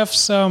Yolanda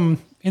Neff's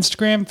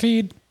Instagram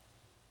feed?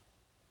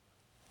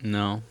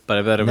 No, but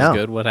I bet it was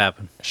good. What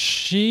happened?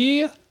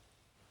 She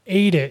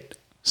ate it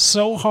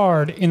so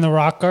hard in the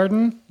rock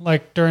garden,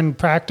 like during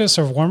practice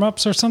or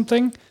warm-ups or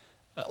something,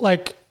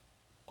 like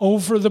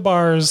over the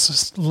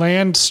bars,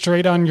 land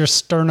straight on your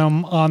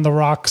sternum on the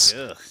rocks.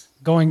 Ugh.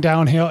 Going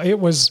downhill.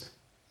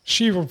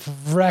 She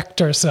wrecked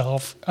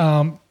herself.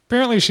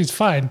 Apparently she's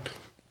fine,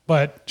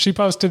 but she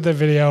posted the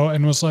video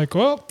and was like,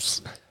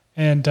 whoops.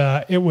 And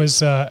it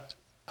was a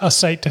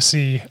sight to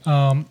see.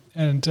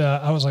 And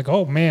I was like,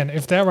 oh man,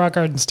 if that rock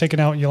garden's taking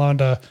out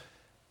Yolanda,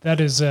 that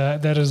is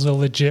a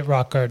legit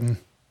rock garden.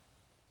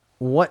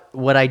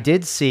 What I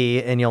did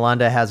see, and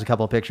Yolanda has a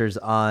couple of pictures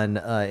on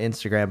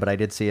Instagram, but I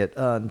did see it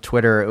on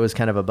Twitter. It was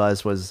kind of a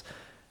buzz. Was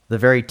the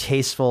very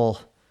tasteful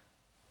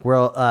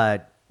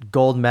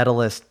gold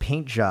medalist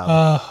paint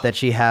job that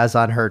she has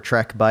on her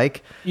Trek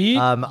bike. Eat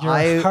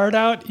your heart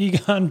out,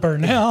 Egon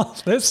Bernal.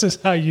 This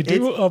is how you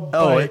do a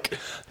bike.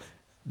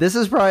 This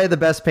is probably the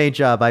best paint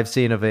job I've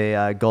seen of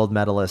a gold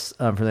medalist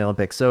from the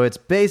Olympics. So it's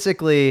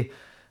basically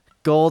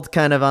gold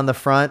kind of on the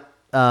front,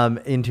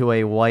 into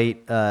a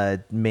white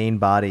main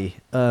body,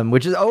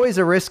 which is always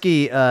a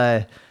risky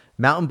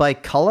mountain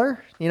bike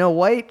color.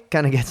 White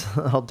kind of gets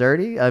a little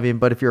dirty. I mean,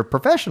 but if you're a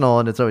professional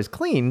and it's always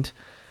cleaned,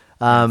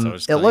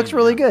 it looks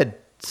really good.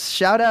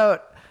 Shout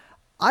out.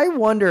 I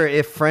wonder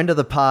if friend of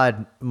the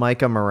pod,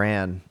 Micah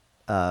Moran,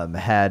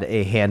 had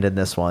a hand in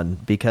this one,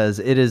 because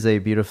it is a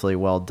beautifully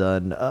well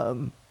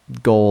done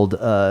gold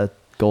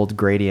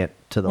gradient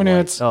to the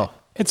white.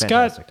 It's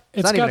fantastic.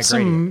 got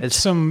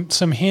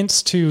some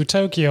hints to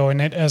Tokyo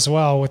in it as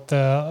well, with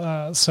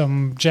the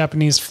some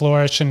Japanese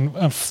flourish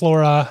and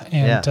flora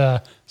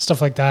and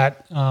stuff like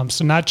that.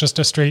 So not just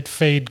a straight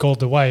fade gold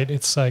to white.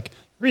 It's like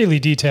really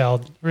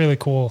detailed, really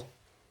cool.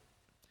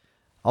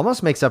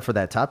 Almost makes up for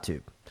that top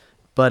tube.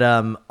 But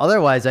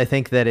otherwise, I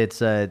think that it's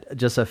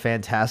just a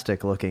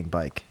fantastic looking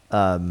bike.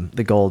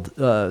 The gold,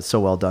 so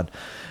well done.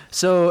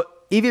 So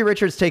Evie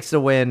Richards takes the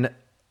win.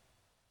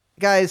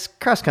 Guys,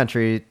 cross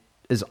country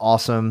is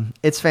awesome.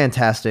 It's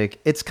fantastic.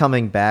 It's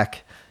coming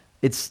back.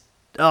 It's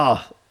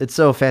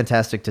so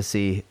fantastic to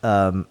see.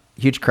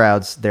 Huge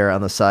crowds there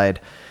on the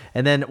side.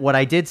 And then what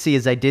I did see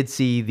is the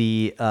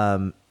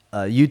YouTube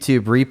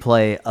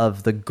replay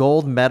of the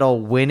gold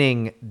medal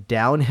winning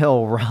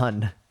downhill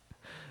run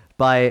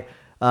by,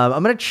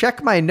 I'm going to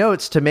check my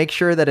notes to make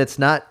sure that it's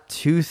not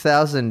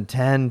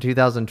 2010,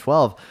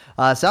 2012.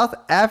 South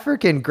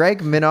African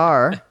Greg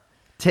Minnaar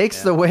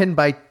takes the win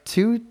by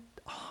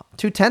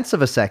 2/10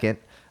 of a second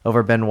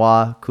over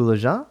Benoit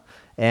Coulejean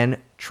and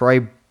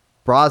Troy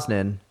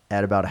Brosnan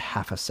at about a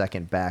half a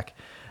second back.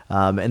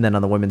 And then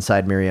on the women's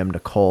side, Miriam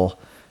Nicole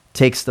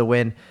takes the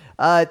win.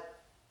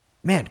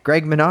 Man,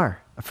 Greg Minnaar.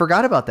 I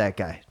forgot about that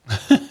guy.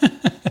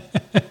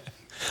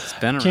 It's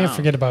been around. Can't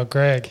forget about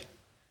Greg.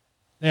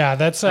 Yeah,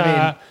 that's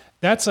a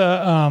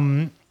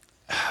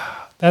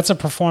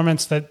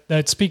performance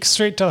that speaks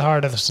straight to the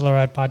heart of the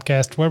Slowride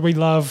podcast, where we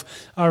love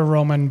our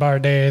Roman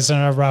Bardets and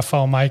our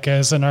Rafael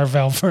Micas and our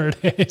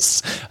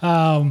Valverdes.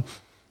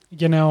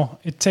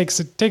 It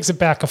takes it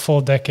back a full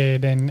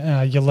decade,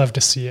 and you'll love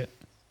to see it.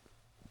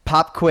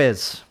 Pop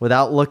quiz,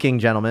 without looking,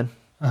 gentlemen.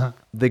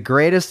 The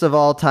greatest of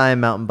all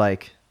time mountain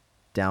bike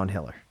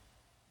downhiller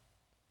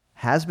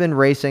has been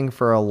racing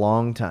for a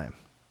long time.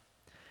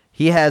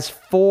 He has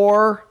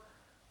 4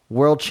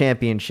 world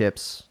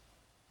championships,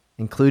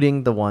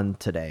 including the one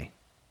today.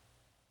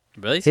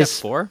 Really? He's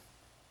got 4?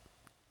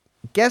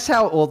 Guess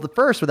how old, the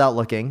first without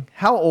looking,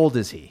 how old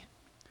is he?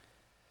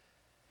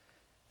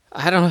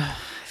 I don't know.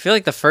 I feel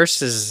like the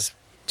first is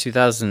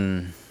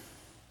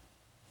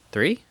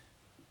 2003?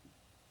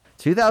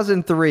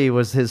 2003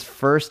 was his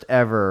first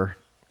ever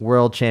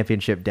world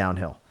championship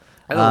downhill.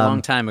 That was a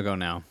long time ago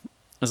now.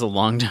 That was a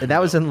long time and that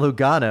ago. was in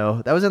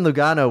Lugano. That was in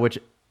Lugano, which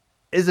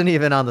isn't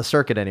even on the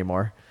circuit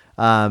anymore.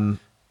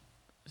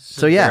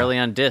 So yeah. Barely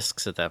on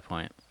discs at that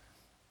point.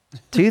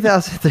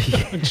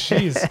 2003.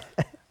 Jeez.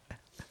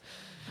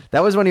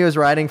 That was when he was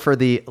riding for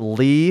the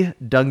Lee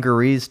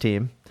Dungarees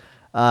team.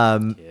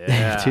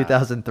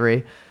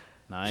 2003.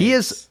 Nice. He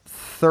is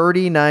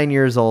 39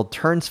 years old,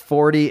 turns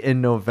 40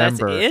 in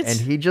November, That's it? and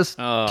he just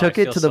took I it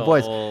feel to the so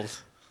boys. old.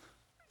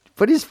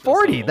 But he's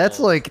 40. so That's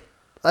old. like,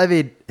 I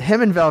mean,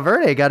 him and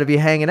Valverde got to be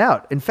hanging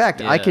out. In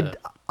fact,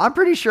 I'm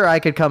pretty sure I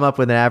could come up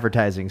with an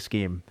advertising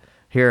scheme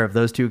here of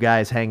those two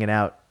guys hanging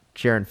out,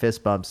 sharing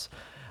fist bumps.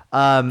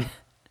 Oh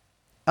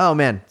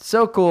man,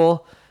 so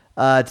cool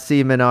to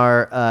see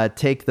Minnaar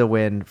take the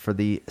win for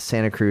the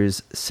Santa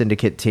Cruz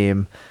Syndicate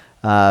team.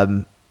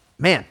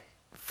 Man,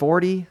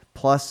 40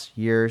 plus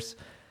years.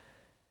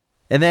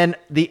 And then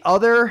the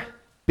other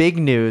big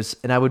news,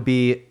 and I would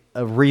be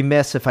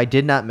remiss if I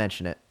did not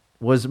mention it,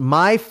 was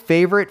my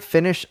favorite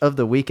finish of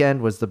the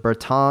weekend was the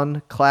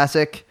Breton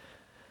Classic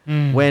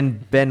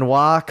when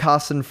Benoit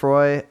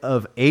Cossenfroy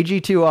of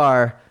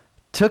AG2R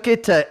took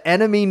it to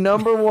enemy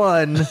number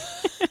 1,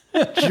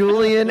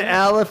 Julian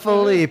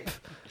Alaphilippe,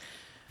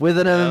 with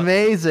an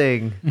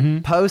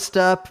amazing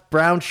post-up,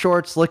 brown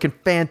shorts looking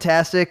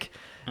fantastic,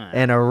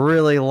 and a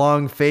really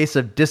long face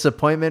of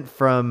disappointment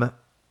from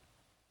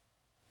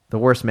the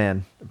worst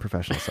man in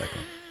professional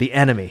cycling, the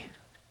enemy.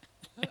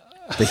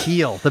 The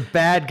heel, the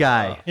bad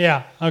guy.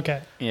 Yeah,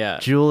 okay. Yeah.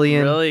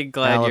 Julian Really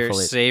glad you're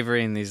Alaphilippe.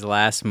 savoring these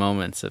last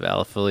moments of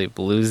Alaphilippe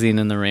losing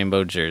in the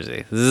rainbow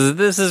jersey.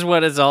 This is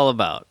what it's all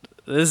about.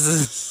 This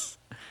is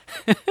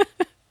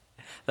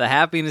the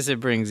happiness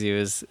it brings you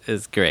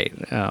is great.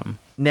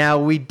 Now,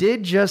 we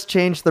did just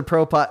change the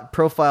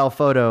profile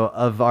photo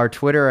of our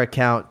Twitter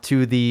account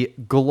to the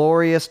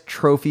glorious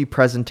trophy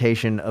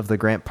presentation of the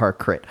Grant Park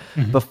Crit.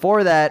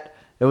 Before that,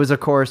 it was, of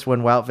course,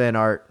 when Wout van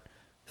Aert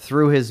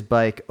threw his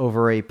bike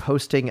over a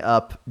posting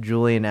up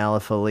Julian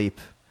Alaphilippe.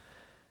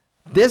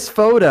 This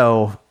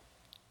photo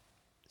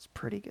is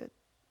pretty good.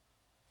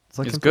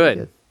 It's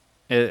good.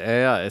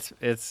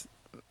 It's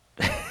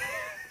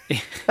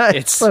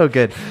it's so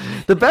good.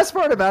 The best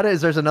part about it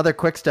is there's another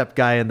quick step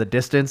guy in the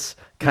distance,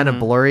 kind of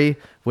blurry,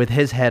 with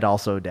his head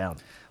also down.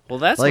 Well,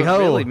 that's Like, what oh.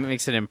 really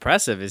makes it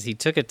impressive is he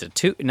took it to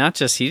 2. Not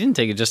just he didn't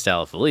take it just to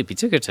Alaphilippe. He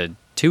took it to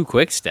 2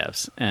 quick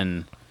steps,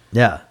 and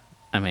Yeah.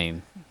 I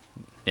mean,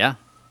 yeah.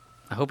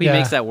 I hope he Yeah.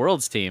 makes that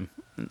world's team.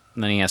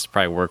 And then he has to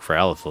probably work for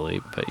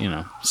Eliphaly, but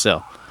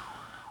still.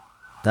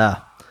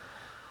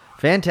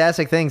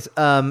 Fantastic things.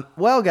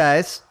 Well,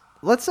 guys,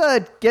 let's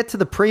get to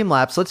the preem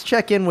laps. Let's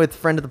check in with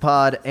friend of the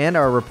pod and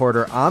our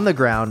reporter on the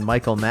ground,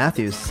 Michael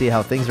Matthews, to see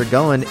how things are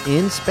going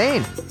in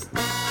Spain.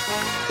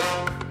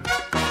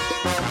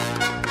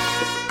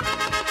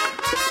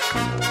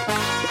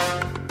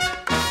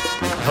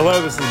 Hello,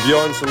 this is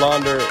Bjorn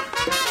Solander,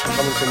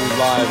 coming from you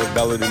live at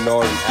Bella du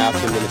Nord in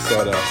Afton,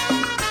 Minnesota,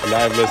 and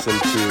I've listened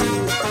to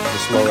the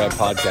Slow Rap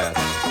podcast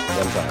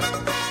one time.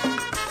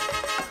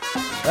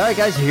 All right,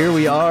 guys, here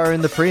we are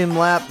in the preem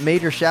lap.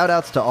 Major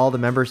shout-outs to all the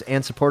members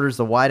and supporters of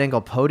the Wide Angle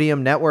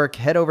Podium Network.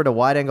 Head over to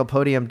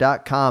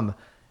wideanglepodium.com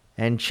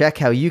and check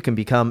how you can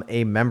become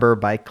a member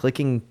by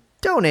clicking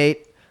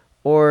donate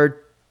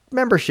or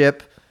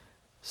membership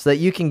so that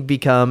you can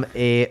become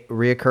a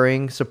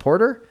reoccurring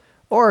supporter.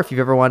 Or if you've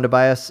ever wanted to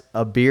buy us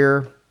a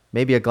beer,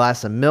 maybe a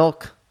glass of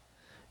milk,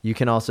 you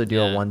can also do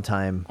a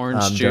one-time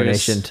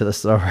donation to the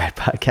Slow Ride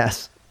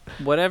podcast.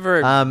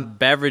 Whatever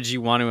beverage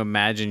you want to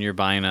imagine you're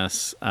buying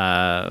us, it's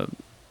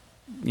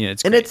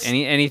and great.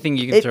 Anything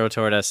you can throw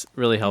toward us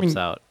really helps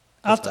out.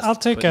 I'll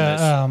take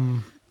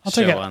an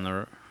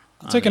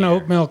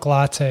oat milk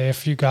latte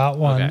if you got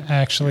one. Okay.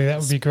 Actually, that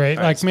would be great.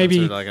 Like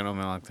maybe like an oat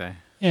milk latte.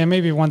 Yeah,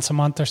 maybe once a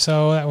month or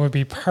so. That would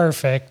be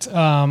perfect.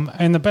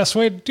 And the best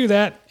way to do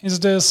that is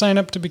to sign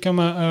up to become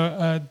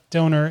a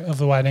donor of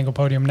the Wide Angle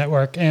Podium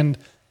Network. And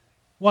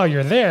while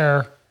you're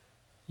there,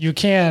 you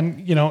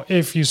can,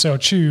 if you so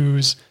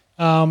choose,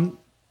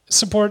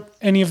 support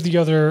any of the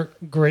other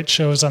great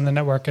shows on the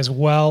network as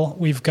well.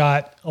 We've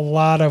got a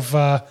lot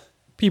of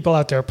people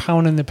out there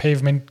pounding the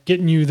pavement,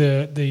 getting you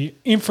the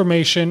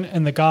information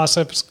and the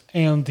gossips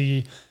and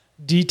the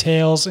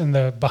details and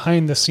the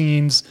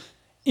behind-the-scenes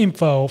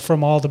info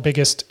from all the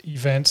biggest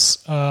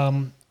events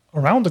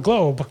around the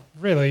globe,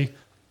 really.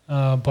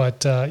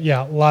 But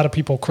a lot of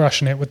people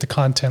crushing it with the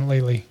content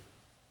lately.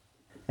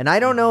 And I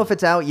don't know if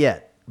it's out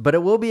yet, but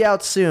it will be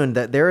out soon,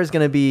 that there is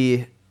going to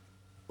be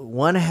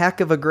one heck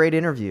of a great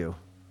interview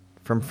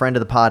from friend of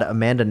the pod,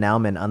 Amanda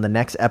Nauman, on the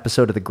next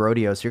episode of the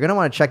Grodeo. So you're going to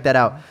want to check that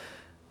out.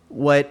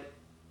 What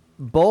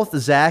both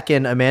Zach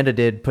and Amanda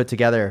did put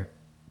together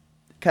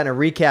kind of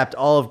recapped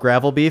all of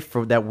Gravel Beef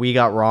that we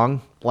got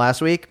wrong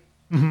last week.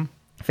 Mm-hmm.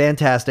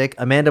 Fantastic.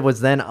 Amanda was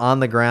then on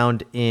the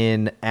ground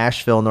in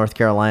Asheville, North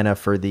Carolina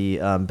for the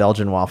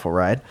Belgian waffle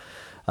ride.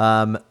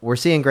 We're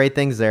seeing great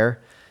things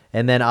there.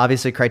 And then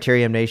obviously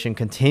Criterium Nation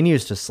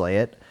continues to slay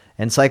it.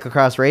 And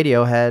Cyclocross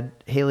Radio had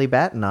Haley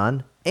Batten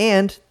on.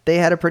 And they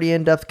had a pretty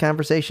in-depth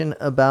conversation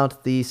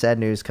about the sad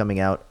news coming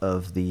out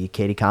of the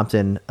Katie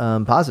Compton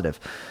positive.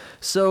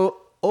 So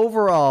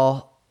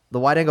overall, the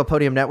Wide Angle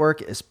Podium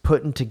Network is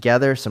putting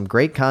together some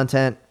great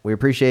content. We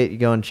appreciate you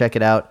going and check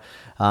it out.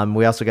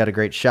 We also got a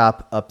great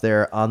shop up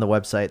there on the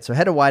website. So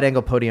head to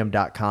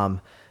wideanglepodium.com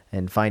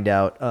and find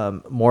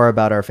out more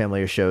about our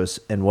family of shows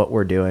and what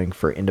we're doing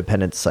for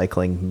independent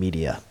cycling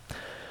media.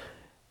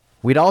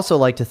 We'd also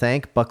like to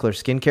thank Buckler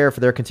Skincare for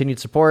their continued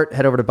support.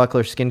 Head over to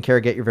Buckler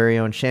Skincare, get your very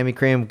own chamois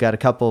cream. We've got a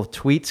couple of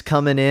tweets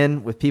coming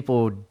in with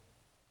people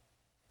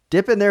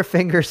dipping their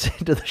fingers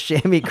into the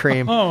chamois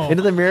cream,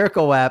 into the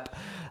Miracle Wap.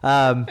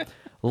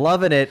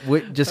 Loving it.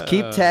 Just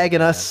keep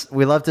tagging us.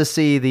 We love to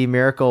see the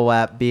Miracle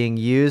Wap being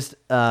used.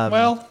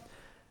 Not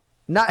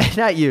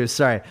used,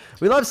 sorry.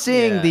 We love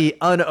seeing the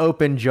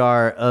unopened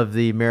jar of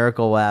the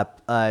Miracle Wap.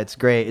 It's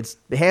great. It's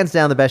hands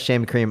down the best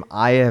chamois cream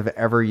I have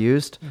ever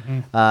used.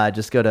 Mm-hmm.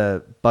 Just go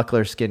to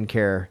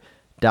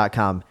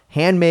bucklerskincare.com.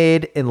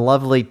 Handmade in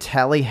lovely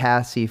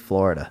Tallahassee,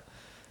 Florida.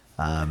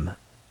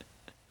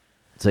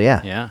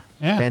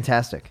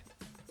 Fantastic.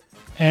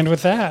 And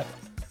with that,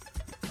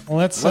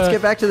 let's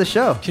get back to the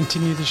show.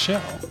 Continue the show.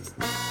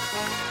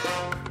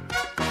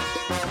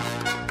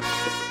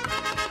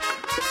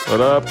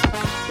 What up?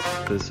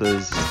 This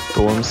is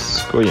Storm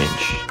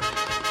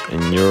Squinch,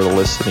 and you're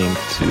listening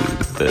to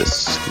the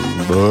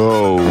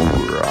Slow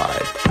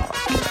Ride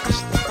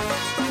Podcast.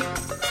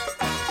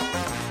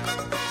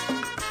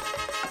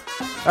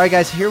 All right,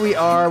 guys, here we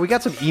are. We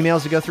got some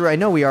emails to go through. I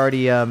know we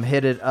already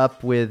hit it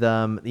up with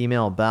the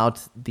email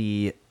about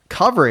the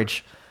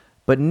coverage,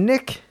 but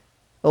Nick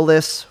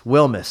Ulyss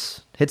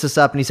Wilmus hits us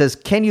up and he says,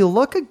 "Can you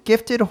look a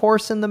gifted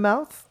horse in the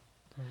mouth?"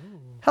 Ooh.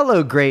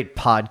 Hello, great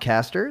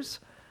podcasters.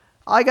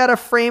 I got a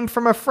frame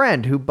from a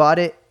friend who bought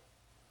it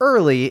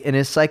early in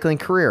his cycling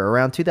career,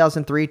 around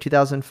 2003,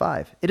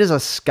 2005. It is a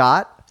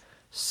Scott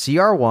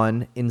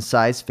CR1 in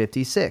size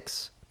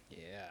 56. Yeah.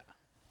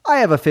 I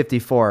have a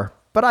 54,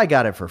 but I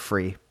got it for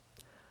free.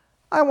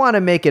 I want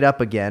to make it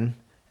up again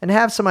and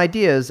have some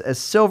ideas, as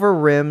silver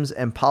rims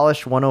and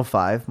polished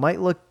 105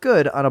 might look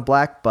good on a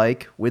black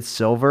bike with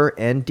silver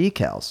and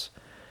decals.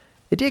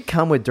 It did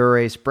come with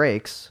Dura-Ace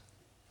brakes.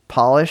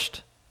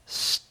 Polished.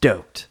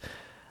 Stoked.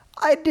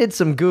 I did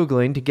some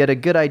Googling to get a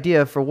good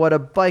idea for what a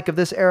bike of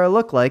this era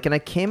looked like, and I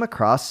came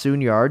across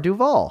Sunyar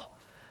Duval.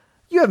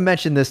 You have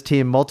mentioned this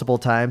team multiple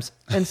times,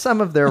 and some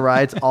of their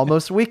rides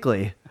almost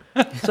weekly.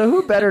 So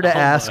who better to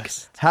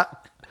ask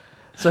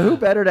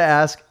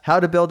how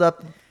to build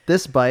up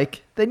this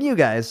bike than you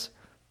guys?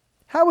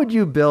 How would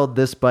you build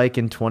this bike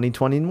in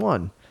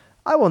 2021?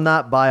 I will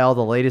not buy all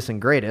the latest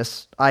and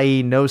greatest,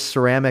 i.e. no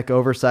ceramic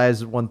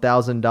oversized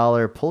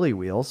 $1,000 pulley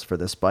wheels for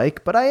this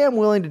bike, but I am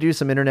willing to do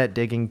some internet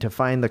digging to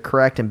find the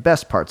correct and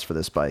best parts for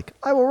this bike.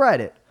 I will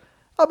ride it.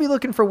 I'll be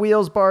looking for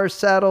wheels, bars,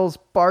 saddles,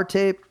 bar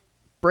tape,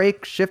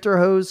 brake, shifter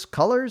hose,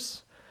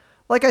 colors.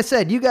 Like I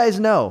said, you guys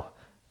know.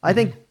 I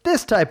think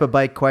this type of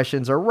bike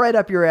questions are right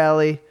up your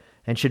alley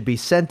and should be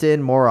sent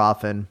in more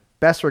often.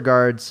 Best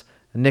regards,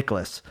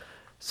 Nicholas.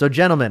 So,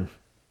 gentlemen,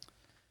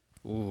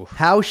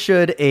 how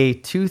should a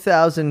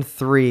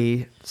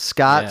 2003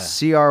 Scott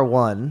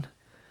CR1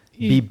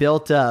 be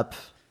built up?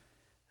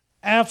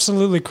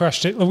 Absolutely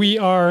crushed it. We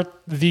are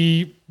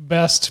the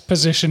best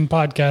positioned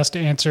podcast to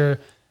answer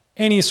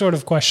any sort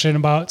of question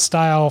about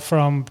style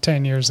from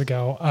 10 years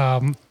ago.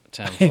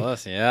 10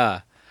 plus,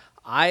 yeah.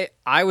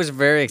 I was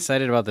very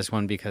excited about this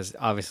one because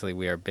obviously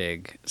we are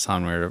big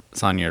Sonia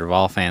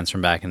Duvall fans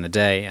from back in the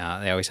day.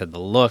 They always had the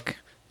look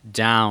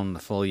down, the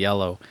full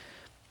yellow.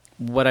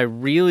 What I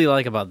really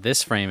like about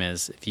this frame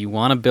is if you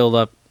want to build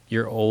up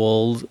your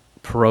old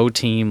pro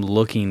team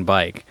looking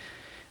bike,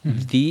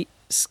 the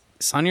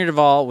Sonia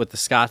Duvall with the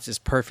Scots is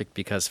perfect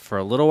because for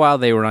a little while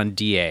they were on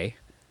DA.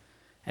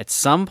 At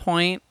some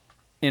point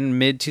in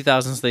mid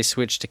 2000s they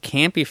switched to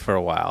Campy for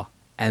a while,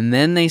 and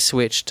then they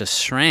switched to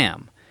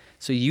SRAM.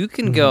 So you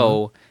can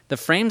go, the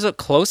frames look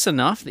close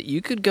enough that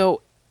you could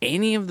go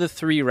any of the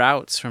three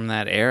routes from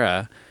that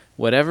era.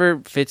 Whatever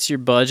fits your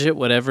budget,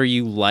 whatever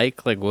you like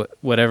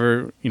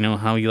whatever,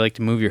 how you like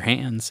to move your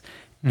hands,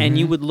 and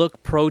you would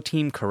look pro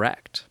team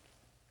correct.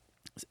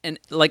 And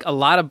like a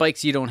lot of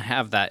bikes, you don't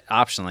have that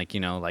option. Like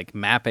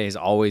Mappe is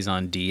always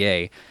on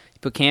DA. You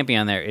put Campy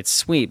on there, it's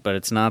sweet, but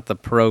it's not the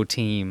pro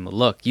team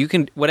look. You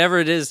can, whatever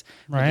it is,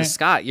 with the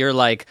Scott, you're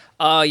like,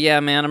 oh yeah,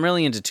 man, I'm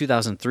really into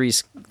 2003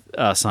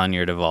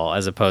 Sonia Duvall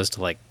as opposed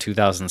to like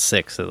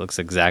 2006. It looks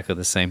exactly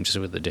the same, just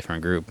with a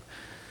different group.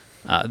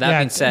 That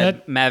being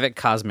said, Mavic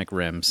Cosmic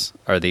rims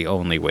are the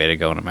only way to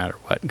go no matter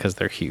what because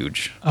they're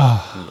huge.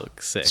 Oh, they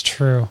look sick. It's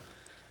true.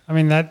 I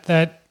mean,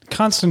 that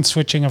constant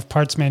switching of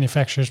parts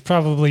manufacturers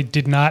probably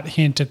did not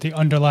hint at the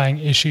underlying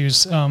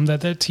issues that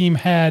the team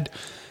had.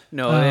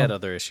 No, they had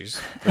other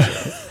issues.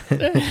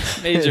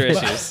 Major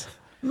issues.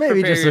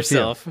 Maybe Prepare just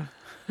yourself.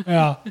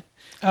 Yeah.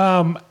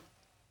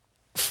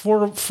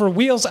 For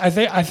wheels, I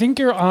think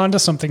you're onto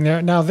something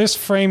there. Now, this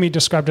frame he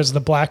described as the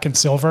black and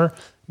silver.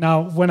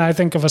 Now, when I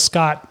think of a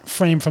Scott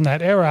frame from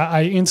that era,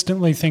 I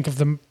instantly think of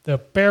the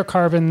bare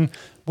carbon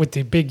with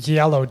the big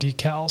yellow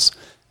decals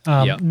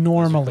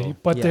normally. Cool.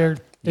 But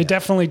they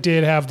definitely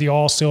did have the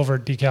all silver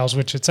decals,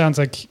 which it sounds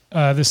like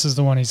this is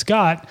the one he's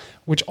got,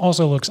 which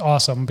also looks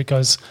awesome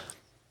because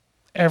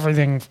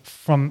everything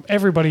from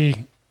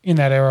everybody in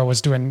that era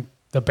was doing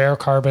the bare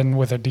carbon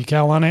with a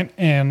decal on it,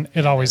 and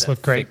it always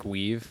looked great. Thick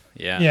weave,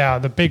 yeah. Yeah,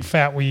 the big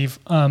fat weave.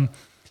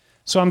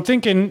 So I'm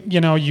thinking,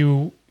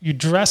 you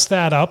dress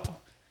that up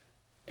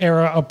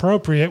era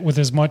appropriate with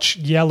as much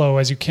yellow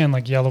as you can,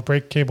 like yellow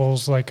brake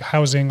cables, like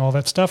housing, all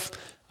that stuff.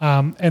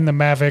 And the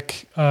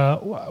Mavic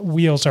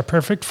wheels are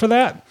perfect for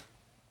that.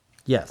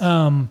 Yes.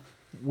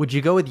 Would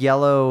you go with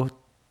yellow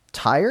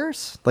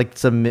tires, like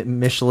some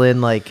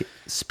Michelin, like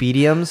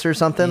Speediums or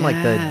something?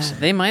 Yeah,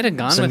 they might have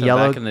gone with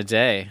yellow back in the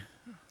day.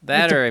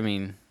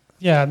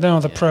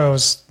 The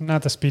pros,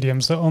 not the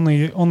Speediums. The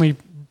only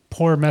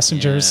poor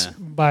messengers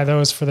buy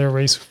those for their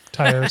race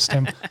tires,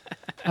 Tim.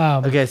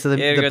 Okay, so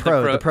the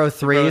Pro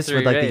 3s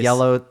with like the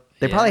yellow.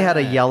 They probably had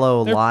a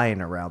yellow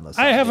line around the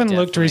side. I haven't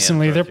looked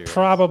recently. They're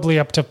probably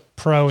up to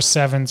Pro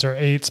 7s or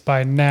 8s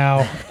by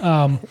now.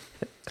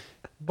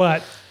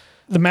 But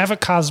the Mavic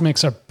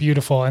Cosmics are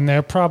beautiful, and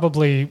they're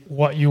probably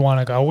what you want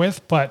to go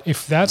with. But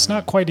if that's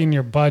not quite in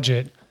your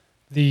budget,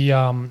 the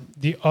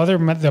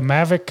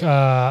Mavic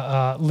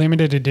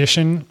limited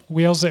edition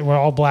wheels that were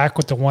all black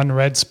with the one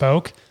red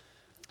spoke,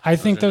 I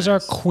think those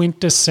are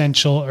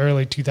quintessential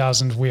early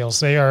 2000s wheels.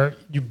 They are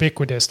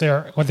ubiquitous. They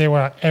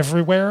were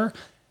everywhere,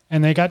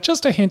 and they got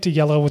just a hint of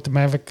yellow with the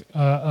Mavic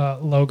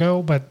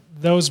logo, but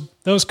those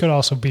could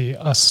also be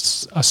a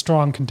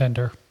strong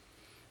contender.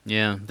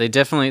 Yeah, they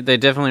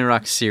definitely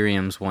rocked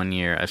Ceriums one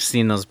year. I've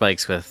seen those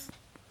bikes with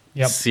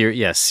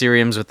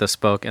Ceriums with the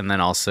spoke, and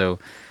then also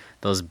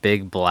those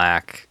big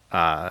black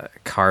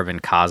carbon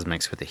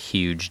Cosmics with the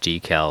huge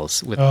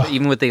decals,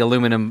 even with the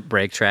aluminum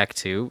brake track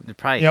too. They're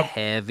probably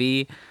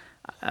heavy,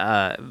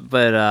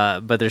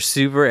 but they're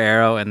super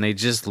aero and they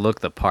just look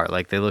the part.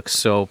 Like they look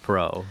so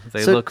pro.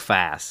 They look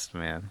fast,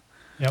 man.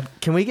 Yep.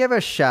 Can we give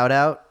a shout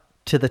out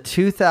to the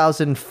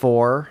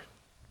 2004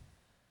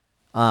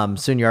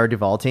 Sonia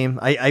Duvall team?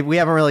 We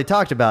haven't really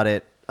talked about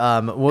it.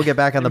 We'll get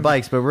back on the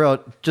bikes,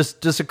 but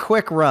just a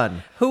quick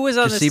run. Who was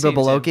on this team?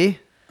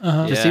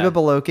 Jasiba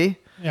Baloki.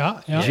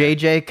 Yeah.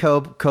 JJ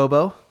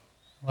Kobo.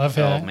 Love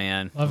it. Oh,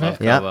 man. Love it.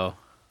 Kobo.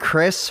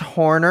 Chris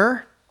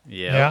Horner.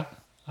 Yeah,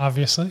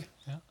 obviously.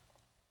 Yeah.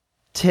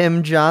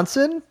 Tim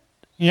Johnson.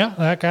 Yeah,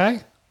 that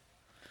guy.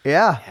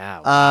 Yeah.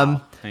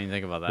 Wow. I didn't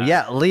think about that.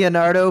 Yeah,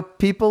 Leonardo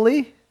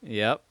Pipoli.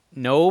 Yep.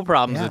 No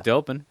problems with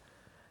doping.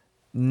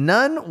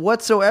 None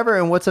whatsoever.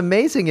 And what's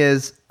amazing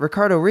is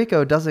Ricardo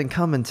Rico doesn't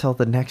come until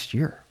the next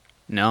year.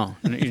 No,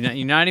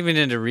 you're not even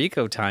into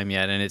Rico time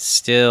yet, and it's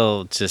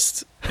still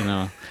just,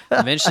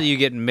 eventually you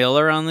get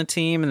Miller on the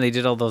team, and they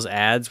did all those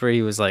ads where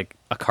he was like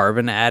a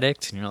carbon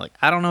addict, and you're like,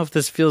 I don't know if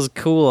this feels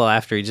cool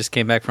after he just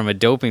came back from a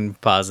doping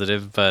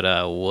positive, but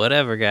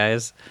whatever,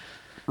 guys.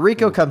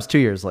 Rico comes 2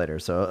 years later,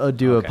 so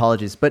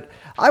apologies. But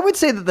I would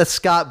say that the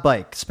Scott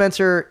bike,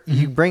 Spencer,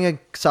 you bring a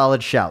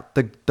solid shout.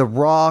 The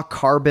raw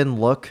carbon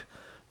looked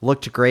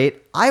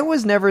great. I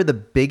was never the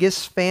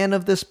biggest fan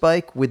of this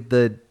bike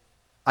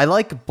I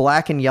like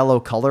black and yellow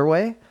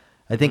colorway.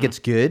 I think it's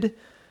good.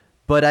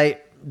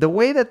 But the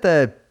way that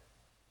the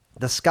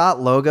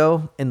Scott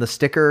logo and the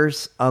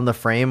stickers on the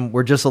frame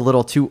were just a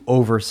little too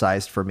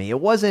oversized for me.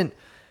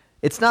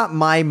 It's not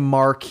my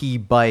marquee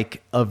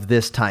bike of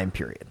this time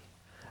period.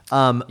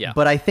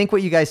 But I think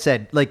what you guys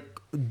said, like,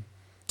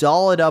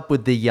 doll it up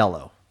with the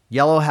yellow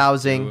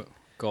housing.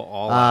 Go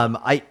all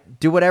out. I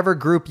do whatever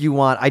group you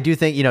want. I do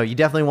think, you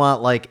definitely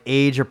want like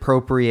age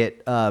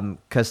appropriate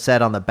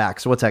cassette on the back.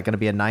 So what's that going to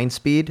be, a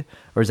 9-speed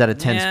or is that a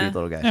 10-speed,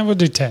 little guy? And we'll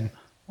do 10.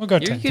 We'll go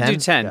 10. You could do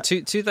 10.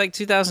 Yeah. Like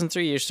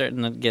 2003, you're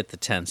starting to get the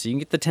 10. So you can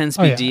get the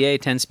 10-speed DA,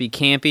 10-speed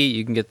Campy.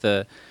 You can get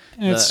the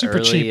it's super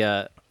early cheap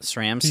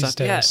SRAM these stuff.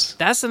 days.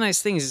 Yeah, that's the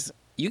nice thing is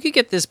you could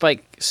get this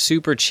bike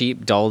super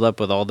cheap, dolled up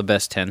with all the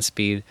best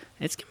 10-speed.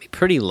 It's going to be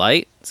pretty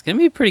light. It's going to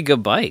be a pretty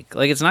good bike.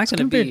 Like, it's not going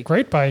to be a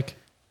great bike.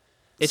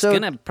 It's So,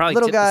 going to probably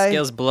little tip guy- the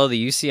scales below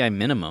the UCI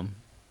minimum.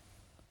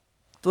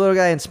 The little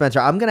guy and Spencer,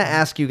 I'm going to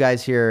ask you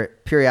guys here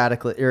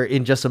periodically or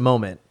in just a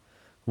moment,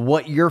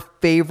 what your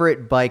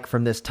favorite bike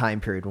from this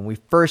time period, when we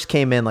first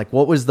came in, like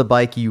what was the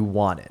bike you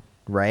wanted,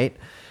 right?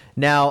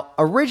 Now,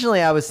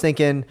 originally I was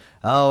thinking,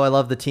 I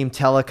love the Team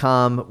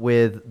Telecom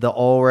with the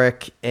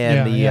Ulrich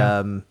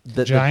and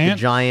the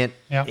Giant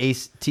Yeah.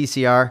 Ace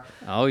TCR.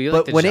 Oh, you like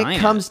But the when Giant. it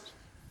comes,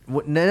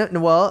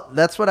 well,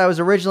 that's what I was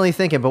originally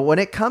thinking. But when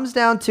it comes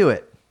down to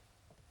it,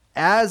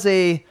 as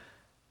a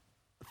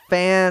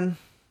fan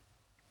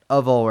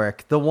of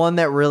Ulrich, the one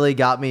that really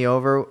got me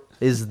over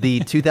is the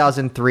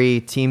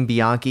 2003 Team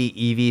Bianchi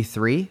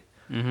EV3,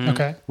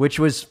 Okay. which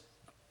was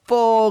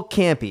full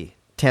campy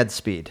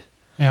 10-speed.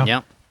 Yeah.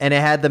 Yep. And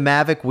it had the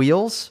Mavic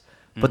wheels,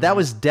 but that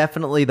was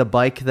definitely the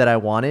bike that I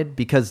wanted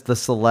because the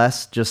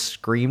Celeste just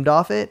screamed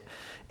off it.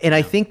 And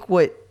I think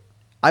what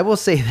I will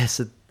say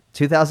this,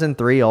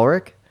 2003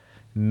 Ulrich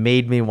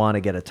made me want to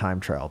get a time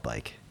trial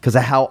bike because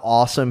of how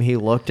awesome he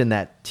looked in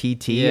that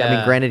TT. I mean,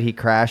 Yeah. granted he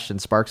crashed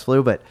and sparks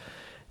flew, but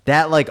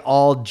that like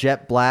all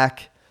jet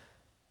black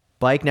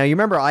bike. Now you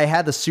remember I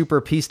had the Super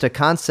Pista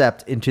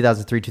concept in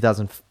 2003,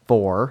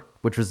 2004,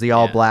 which was the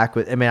all black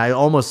with, I mean, I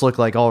almost looked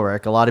like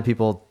Ulrich. A lot of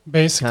people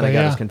Basically, kind of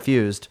got yeah. us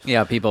confused.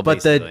 Yeah, people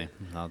But basically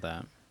love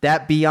that.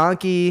 That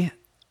Bianchi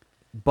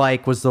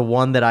bike was the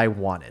one that I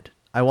wanted.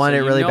 I wanted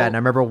it really bad. And I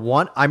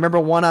remember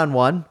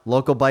one-on-one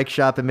local bike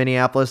shop in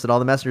Minneapolis that all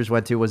the messengers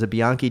went to was a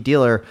Bianchi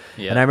dealer.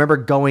 Yeah. And I remember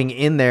going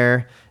in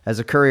there as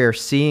a courier,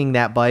 seeing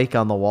that bike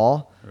on the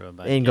wall Road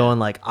bike, and going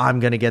like,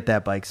 I'm going to get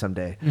that bike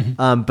someday.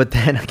 But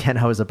then again,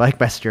 I was a bike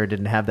messenger.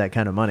 Didn't have that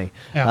kind of money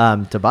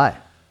to buy.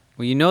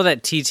 Well, you know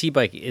that TT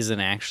bike isn't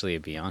actually a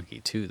Bianchi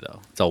too, though.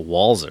 It's a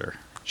Walzer.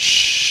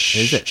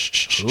 Is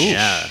it? Ooh.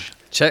 Yeah.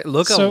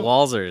 Look at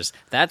Walzers.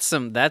 That's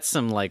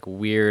some like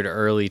weird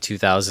early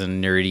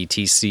 2000 nerdy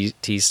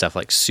TCT stuff,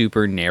 like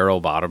super narrow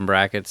bottom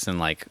brackets and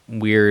like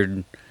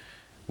weird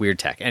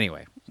tech.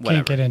 Anyway, whatever.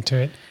 Can't get into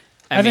it.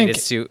 I mean, think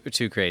it's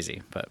too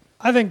crazy, but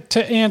I think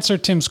to answer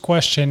Tim's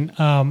question,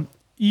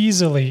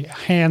 easily,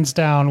 hands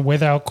down,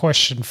 without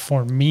question,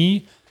 for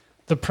me,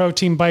 the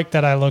protein bike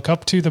that I look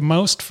up to the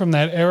most from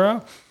that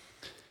era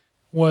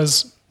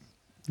was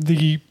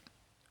the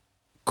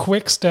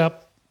Quick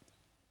Step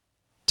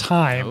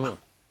Time. Oh,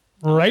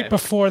 Right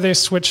before they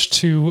switched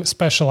to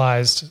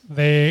Specialized,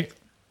 they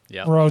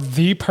rode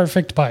the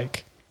perfect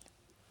bike.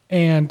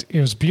 And it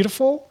was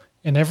beautiful,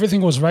 and everything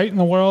was right in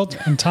the world.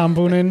 And Tom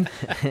Boonen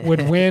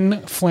would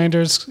win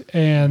Flanders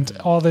and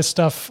all this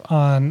stuff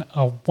on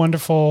a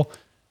wonderful,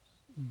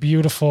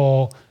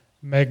 beautiful,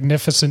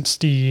 magnificent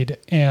steed.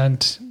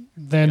 And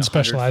then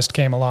Specialized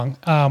came along.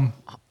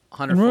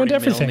 140 ruined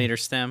everything. millimeter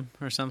stem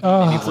or something.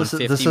 Oh. Maybe This is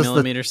 150 the-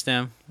 millimeter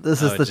stem.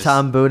 This is Oh, the just-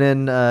 Tom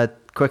Boonen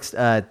quick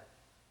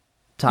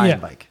time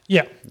bike.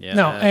 Yeah. Yeah,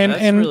 No, and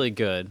that's and really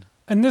good.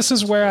 And this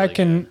is where I really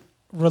can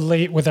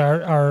relate with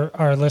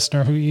our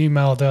listener who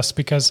emailed us,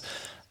 because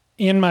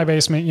in my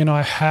basement,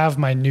 I have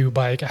my new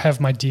bike. I have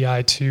my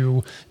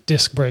DI2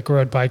 disc brake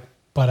road bike,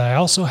 but I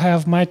also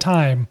have my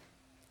time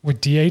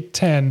with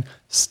D810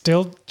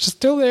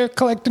 still there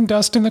collecting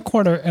dust in the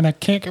corner, and I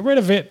can't get rid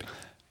of it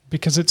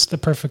because it's the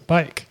perfect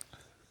bike.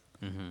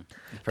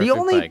 Perfect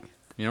only- bike.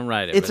 You don't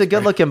ride it. It's but a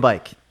good looking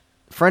bike.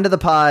 Friend of the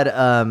pod,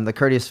 the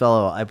courteous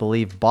fellow, I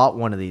believe, bought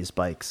one of these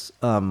bikes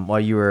while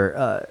you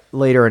were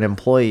later an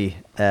employee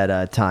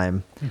at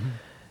Time.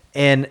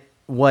 And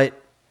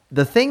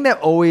the thing that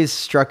always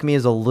struck me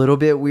as a little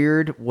bit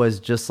weird was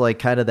just like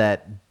kind of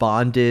that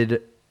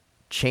bonded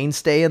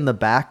chainstay in the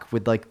back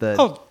with like the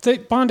Oh, they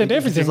bonded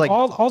everything, just like,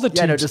 all the tubes.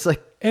 yeah, no, just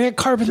like And at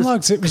Carbon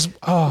Lugs, it was,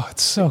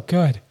 it's so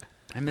good.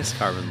 I miss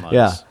Carbon Lugs.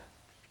 Yeah.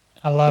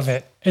 I love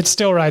it. It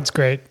still rides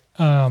great.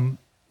 And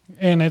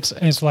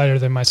it's lighter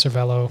than my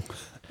Cervelo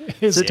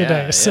is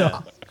today. yeah.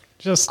 So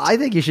just, I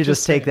think you should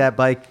just take saying. that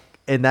bike,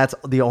 and that's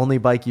the only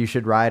bike you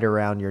should ride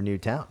around your new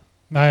town.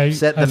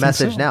 Set the I think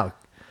message so. now.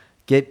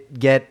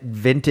 Get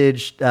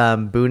vintage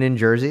Boonin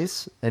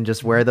jerseys and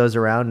just wear those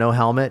around. No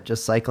helmet,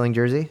 just cycling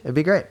jersey. It'd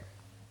be great.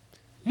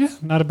 Yeah,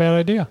 not a bad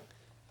idea.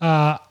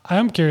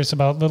 I'm curious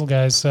about Little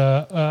Guy's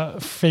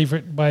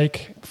favorite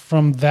bike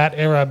from that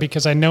era,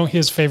 because I know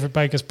his favorite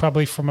bike is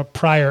probably from a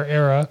prior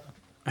era.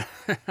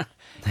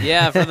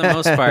 Yeah, for the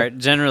most part,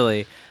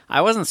 generally.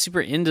 I wasn't super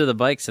into the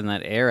bikes in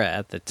that era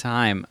at the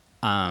time.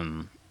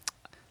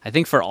 I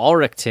think for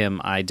Ulrich,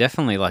 Tim, I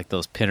definitely like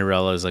those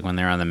Pinarellos, like when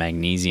they're on the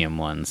magnesium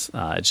ones.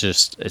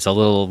 It's a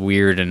little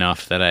weird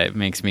enough that it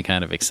makes me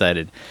kind of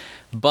excited.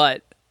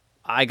 But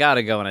I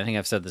gotta go, and I think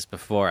I've said this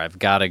before, I've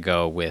gotta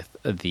go with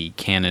the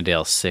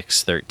Cannondale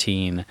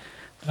 613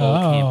 full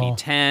Campy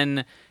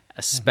 10,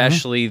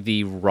 especially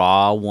the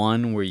raw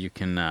one where you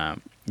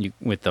can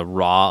with the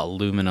raw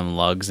aluminum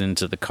lugs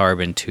into the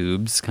carbon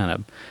tubes kind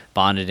of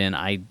bonded in.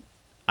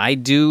 I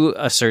do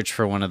a search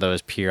for one of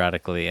those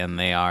periodically, and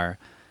they are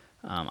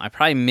I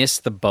probably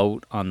missed the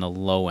boat on the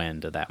low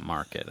end of that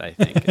market, I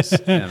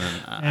think.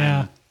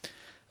 Yeah.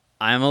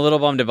 I'm a little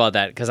bummed about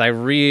that because I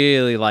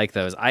really like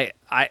those. I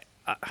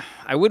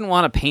wouldn't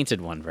want a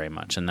painted one very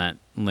much, and that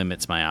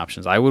limits my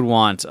options. I would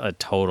want a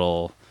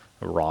total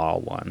raw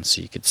one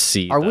so you could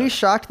see. Are we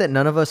shocked that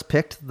none of us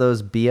picked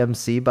those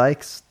BMC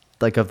bikes,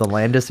 like of the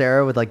Landis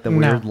era, with like the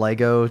weird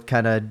Lego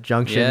kind of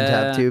junction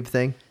tap tube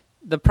thing?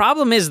 The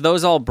problem is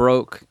those all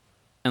broke,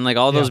 and like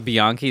all those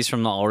Bianchis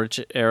from the Ulrich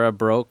era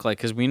broke. Like,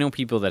 because we know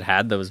people that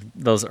had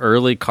those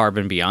early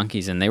carbon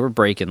Bianchis, and they were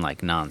breaking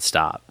like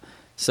nonstop.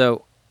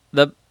 So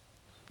the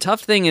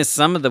tough thing is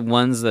some of the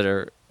ones that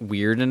are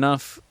weird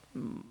enough,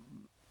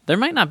 there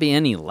might not be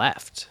any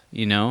left.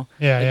 You know,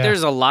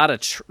 There's a lot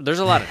of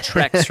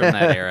Treks from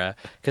that era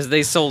because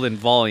they sold in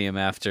volume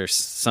after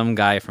some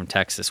guy from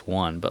Texas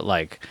won. But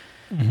like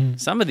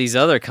some of these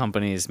other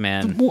companies,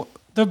 man,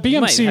 the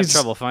you might have BMCs,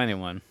 trouble finding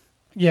one.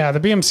 Yeah, the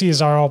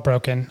BMCs are all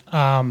broken.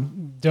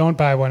 Don't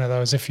buy one of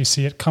those if you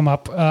see it come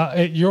up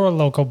at your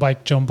local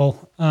bike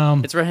jumble.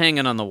 It's for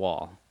hanging on the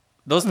wall.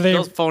 Those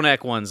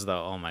Phonak ones,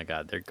 though, oh my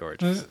God, they're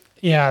gorgeous.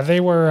 Yeah,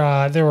 there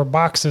were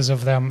boxes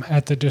of them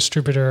at the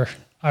distributor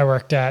I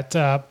worked at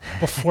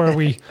before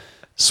we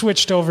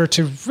switched over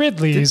to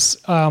Ridley's,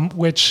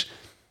 which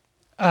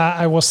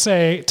I will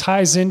say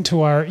ties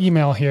into our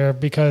email here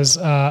because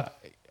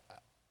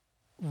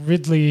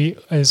Ridley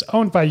is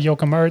owned by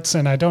Yoakum Arts,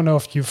 and I don't know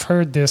if you've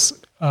heard this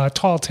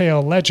tall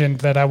tale legend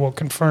that I will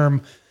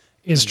confirm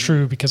is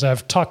true because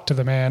I've talked to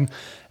the man.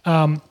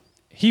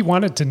 He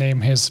wanted to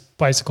name his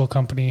bicycle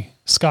company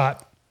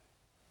Scott,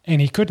 and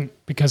he couldn't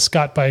because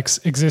Scott Bikes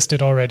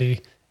existed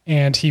already,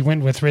 and he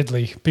went with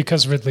Ridley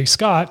because Ridley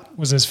Scott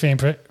was his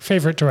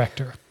favorite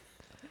director.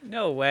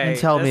 No way. And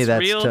tell me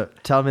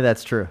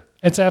that's true.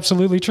 It's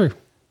absolutely true.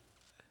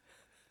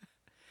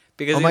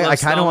 Because I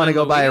kind of want to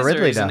go buy a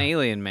Ridley he's now. An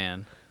Alien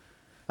Man.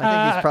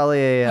 I think he's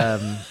probably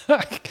a.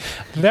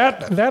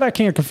 That I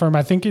can't confirm.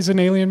 I think he's an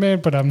Alien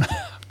Man, but I'm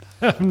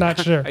not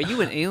sure. Are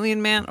you an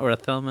Alien Man or a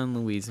Thelma and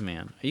Louise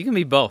man? You can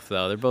be both,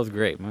 though. They're both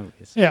great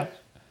movies. Yeah.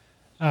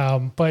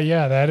 But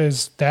yeah, that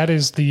is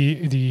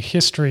the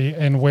history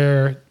and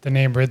where the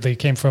name Ridley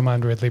came from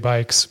on Ridley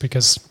Bikes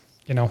because,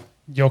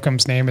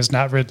 Yoakum's name is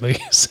not Ridley.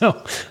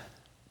 So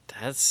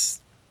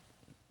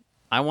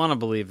I want to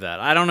believe that.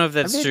 I don't know if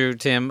that's true,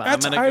 Tim. I'm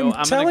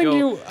telling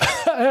you,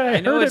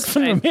 I heard it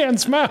from the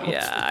man's mouth.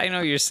 Yeah, I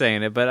know you're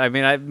saying it, but I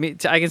mean,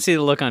 I can see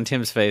the look on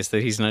Tim's face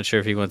that he's not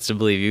sure if he wants to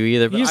believe you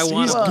either. But He's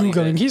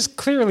Googling. He's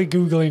clearly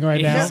Googling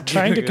right now,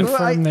 trying to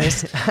confirm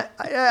this.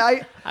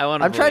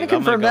 I'm trying to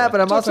confirm that,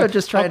 but I'm also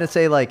just trying to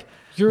say, like,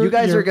 you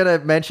guys are going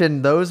to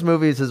mention those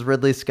movies as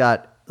Ridley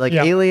Scott. Like,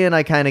 Alien,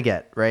 I kind of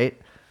get, right?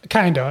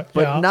 Kind of,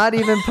 but not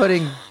even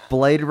putting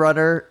Blade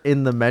Runner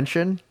in the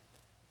mention.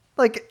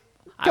 Like,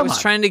 I was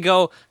trying to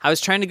go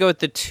with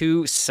the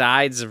two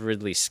sides of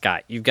Ridley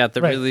Scott. You've got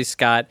the Ridley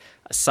Scott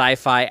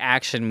sci-fi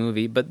action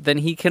movie, but then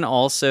he can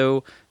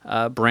also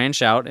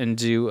branch out and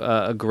do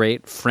a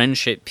great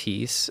friendship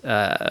piece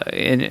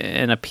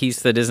and a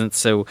piece that isn't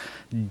so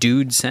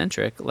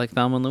dude-centric like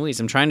Thelma and Louise.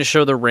 I'm trying to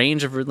show the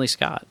range of Ridley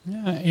Scott.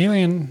 Yeah,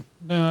 Alien,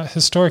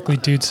 historically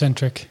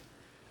dude-centric.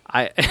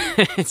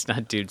 It's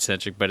not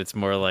dude-centric, but it's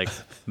more like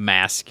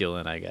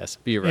masculine, I guess.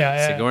 But you're right.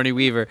 Yeah. Sigourney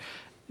Weaver,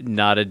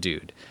 not a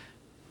dude.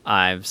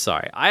 I'm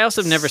sorry. I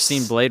also have never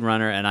seen Blade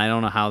Runner, and I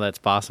don't know how that's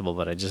possible,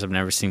 but I just have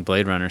never seen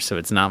Blade Runner, so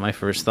it's not my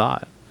first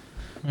thought.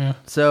 Yeah.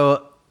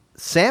 So,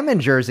 Sam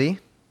in Jersey,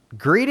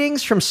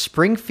 greetings from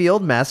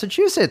Springfield,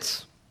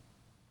 Massachusetts.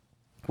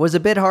 Was a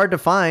bit hard to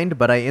find,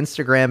 but I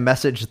Instagram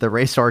messaged the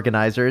race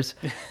organizers,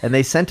 and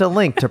they sent a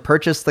link to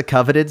purchase the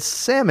coveted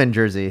salmon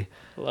jersey.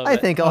 I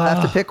think I'll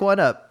have to pick one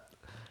up.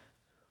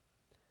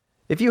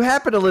 If you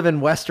happen to live in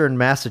Western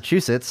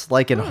Massachusetts,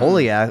 like in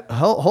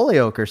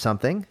Holyoke or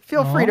something,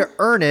 feel free to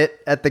earn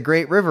it at the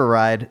Great River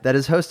Ride that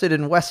is hosted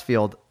in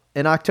Westfield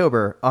in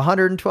October.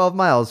 112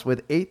 miles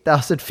with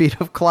 8,000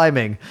 feet of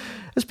climbing.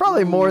 It's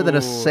probably more than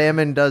a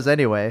salmon does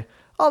anyway,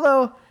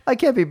 although I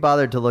can't be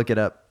bothered to look it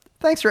up.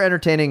 Thanks for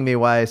entertaining me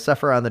while I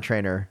suffer on the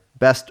trainer.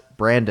 Best,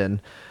 Brandon.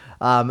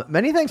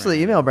 Many thanks for the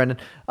email, Brendan.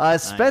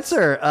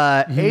 Spencer,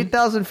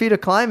 8,000 feet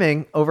of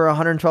climbing over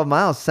 112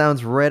 miles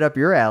sounds right up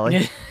your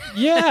alley.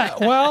 Yeah,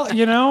 well,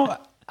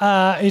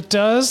 it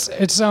does.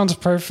 It sounds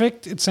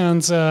perfect. It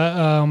sounds,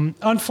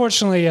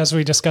 unfortunately, as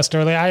we discussed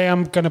earlier, I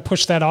am going to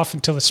push that off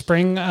until the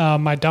spring,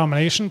 my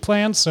domination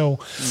plan. So,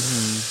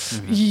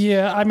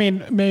 yeah, I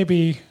mean,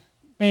 maybe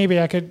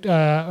I could,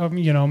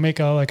 make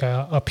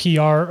a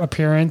PR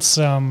appearance,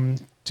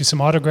 do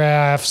some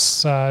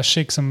autographs,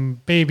 shake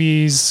some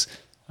babies,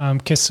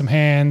 kiss some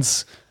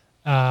hands,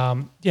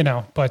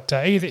 but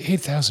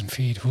 8,000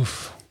 feet.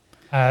 Oof.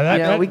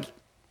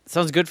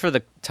 Sounds good for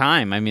the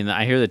time. I mean,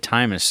 I hear the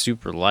time is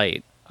super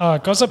light.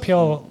 It goes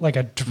uphill like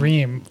a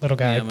dream, little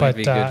guy. Yeah, it might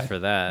be good for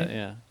that.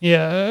 Yeah.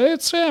 Yeah.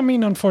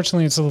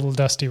 Unfortunately, it's a little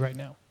dusty right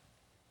now.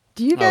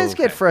 Do you guys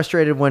get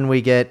frustrated when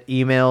we get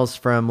emails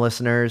from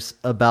listeners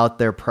about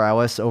their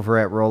prowess over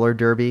at roller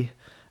derby?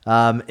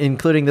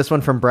 Including this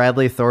one from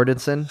Bradley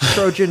Thordenson.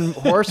 Trojan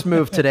horse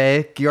move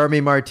today, Guillermo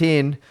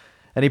Martin.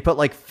 And he put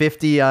like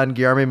 50 on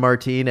Guillermo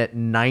Martin at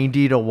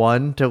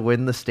 90-1 to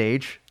win the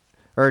stage.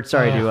 Or,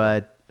 sorry,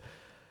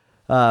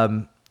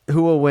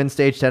 who will win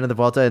stage 10 of the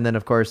Vuelta. And then,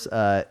 of course,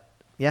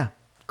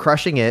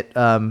 crushing it.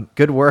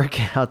 Good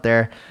work out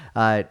there.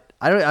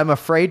 I'm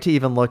afraid to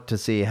even look to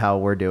see how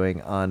we're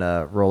doing on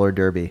roller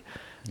derby.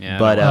 Yeah,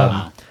 but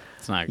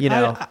it's not.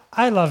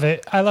 I love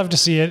it. I love to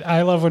see it.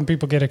 I love when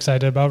people get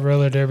excited about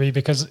roller derby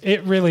because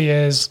it really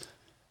is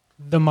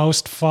the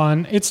most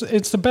fun. It's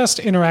the best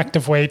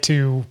interactive way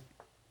to,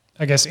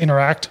 I guess,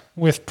 interact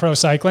with pro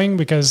cycling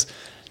because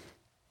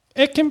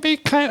it can be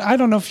I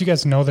don't know if you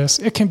guys know this.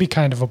 It can be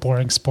kind of a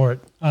boring sport.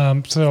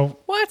 So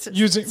what?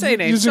 Say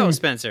name so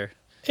Spencer.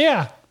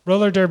 Yeah,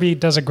 roller derby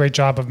does a great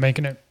job of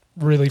making it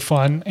really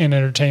fun and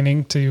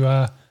entertaining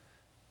to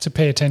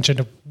pay attention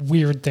to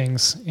weird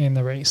things in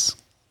the race.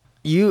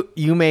 You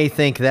may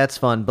think that's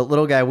fun, but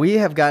little guy, we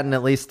have gotten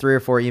at least 3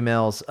 or 4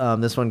 emails.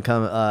 This one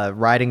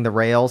riding the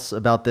rails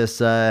about this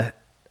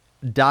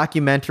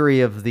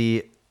documentary of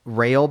the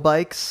rail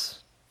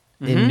bikes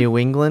in New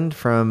England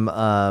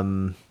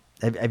from.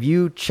 Have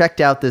you checked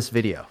out this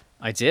video?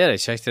 I did. I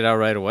checked it out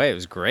right away. It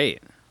was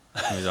great.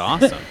 It was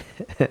awesome.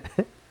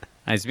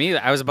 I was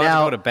about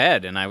to go to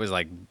bed, and I was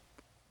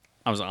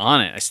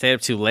on it. I stayed up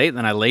too late, and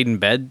then I laid in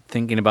bed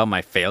thinking about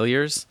my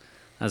failures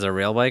as a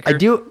rail biker. I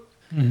do.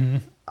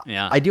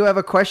 Yeah. I do have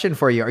a question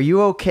for you. Are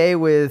you okay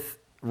with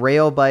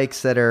rail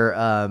bikes that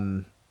are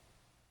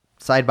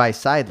side by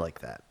side like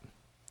that?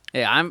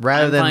 Hey,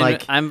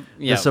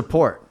 the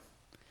support.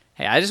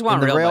 Hey, I just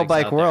want in the rail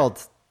bike out world.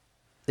 There.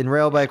 In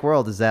rail bike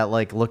world, is that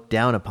like looked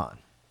down upon?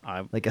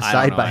 Like a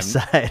side by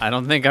side? I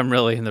don't think I'm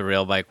really in the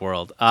rail bike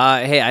world.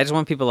 Hey, I just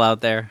want people out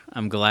there.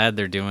 I'm glad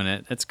they're doing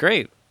it. It's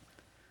great.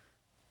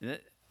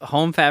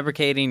 Home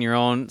fabricating your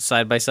own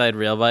side by side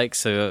rail bike,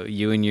 so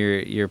you and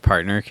your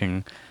partner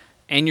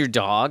and your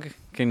dog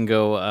can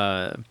go,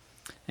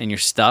 and your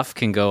stuff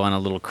can go on a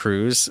little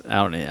cruise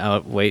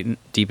out way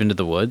deep into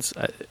the woods.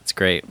 It's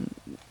great.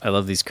 I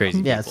love these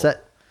crazy people. Sounds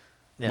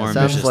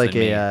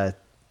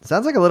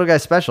like a little guy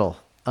special.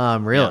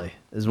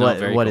 Is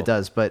what it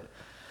does. But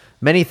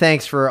many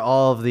thanks for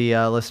all of the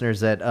listeners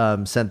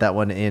that sent that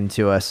one in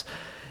to us.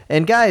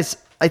 And guys,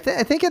 I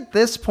think at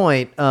this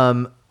point,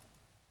 do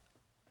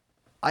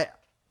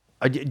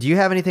you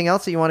have anything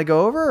else that you want to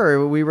go over, or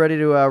are we ready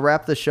to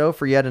wrap the show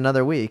for yet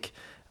another week?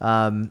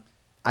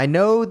 I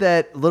know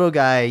that little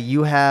guy,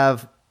 you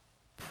have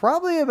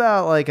probably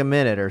about like a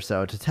minute or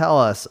so to tell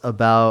us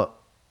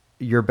about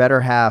your better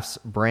half's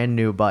brand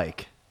new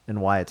bike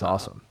and why it's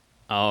awesome.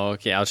 Oh,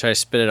 okay. I'll try to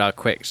spit it out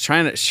quick.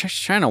 She's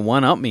trying to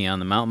one up me on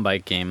the mountain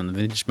bike game, on the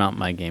vintage mountain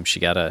bike game. She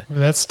got a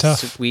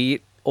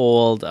sweet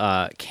old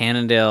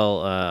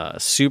Cannondale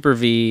Super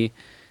V,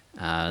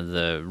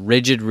 the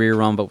rigid rear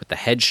run, but with the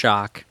head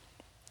shock.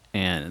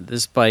 And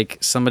this bike,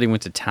 somebody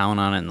went to town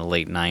on it in the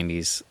late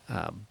 90s.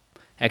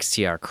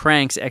 XTR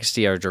cranks,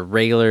 XTR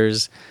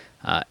derailleurs,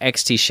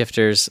 XT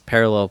shifters,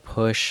 parallel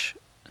push,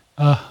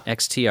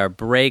 XTR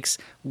brakes,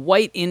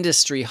 white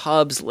industry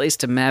hubs,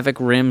 laced to Mavic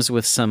rims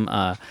with some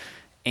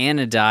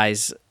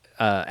anodized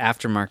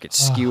aftermarket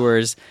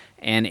skewers,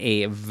 and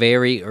a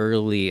very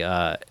early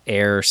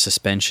air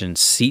suspension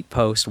seat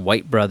post,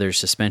 White Brothers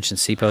suspension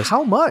seat post.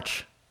 How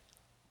much?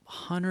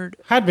 Had to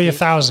be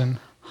 $1,000.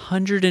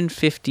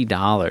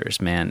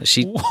 $150, man. When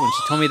she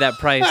told me that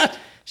price,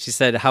 she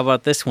said, "How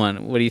about this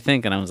one? What do you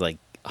think?" And I was like,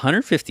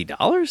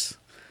 $150?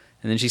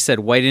 And then she said,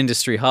 "White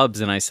industry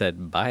hubs," and I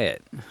said, "Buy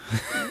it."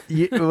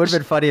 It would have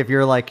been funny if you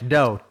were like,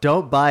 "No,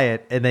 don't buy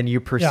it," and then you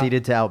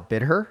proceeded to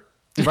outbid her.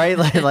 right?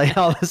 Like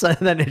all of a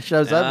sudden, then it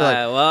shows up. Like,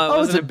 well, it oh,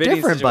 wasn't it's a bidding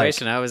different bike.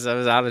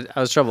 situation. I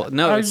was trouble.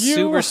 No, Are it's you-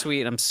 super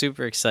sweet. I'm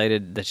super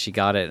excited that she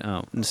got it.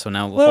 Oh, so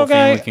now the Little whole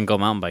family guy- can go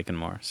mountain biking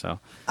more. So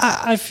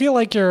I feel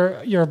like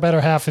your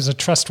better half is a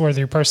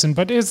trustworthy person,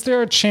 but is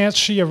there a chance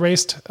she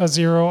erased a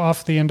 0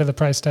 off the end of the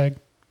price tag?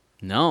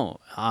 no,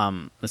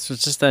 this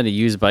was just at a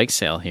used bike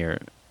sale here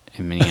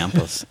in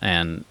Minneapolis,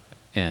 and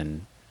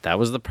that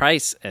was the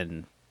price.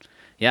 And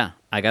yeah,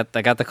 I got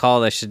the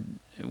call that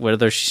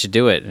whether she should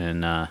do it,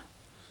 and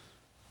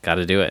got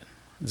to do it.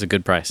 It's a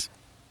good price.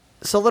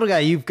 So, little guy,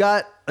 you've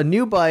got a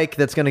new bike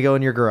that's going to go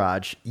in your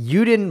garage.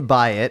 You didn't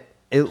buy it.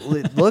 It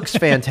looks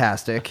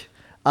fantastic.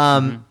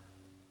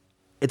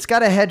 It's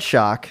got a head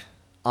shock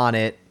on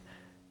it.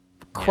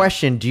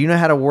 Question, do you know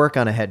how to work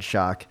on a head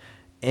shock?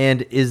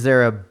 And is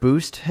there a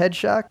boost head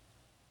shock?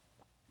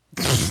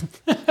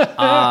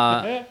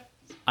 I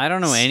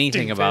don't know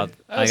anything about.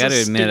 I got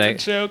to admit,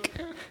 joke.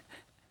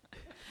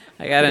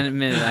 I got to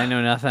admit, I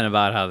know nothing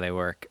about how they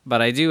work.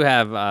 But I do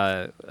have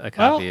a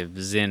copy of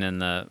Zinn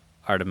and the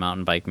Art of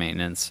Mountain Bike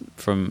Maintenance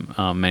from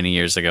many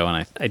years ago,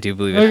 and I do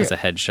believe it has a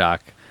head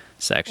shock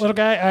section. Little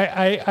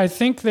guy, I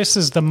think this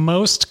is the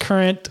most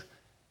current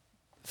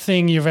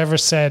thing you've ever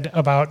said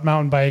about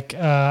mountain bike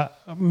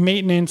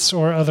maintenance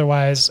or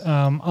otherwise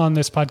on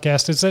this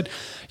podcast. Is that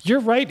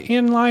you're right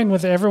in line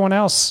with everyone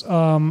else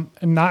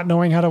not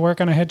knowing how to work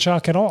on a head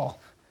shock at all.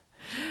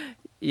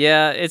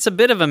 Yeah, it's a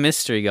bit of a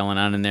mystery going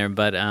on in there,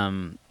 but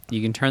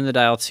you can turn the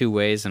dial 2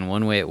 ways, and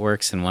one way it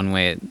works and one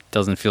way it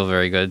doesn't feel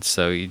very good.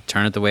 So you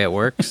turn it the way it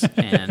works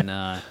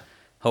and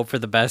hope for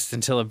the best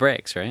until it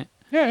breaks, right?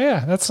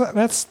 Yeah.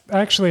 That's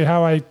actually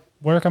how I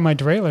work on my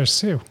derailers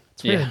too.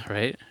 It's weird. Yeah,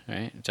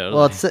 right, totally.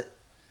 Well,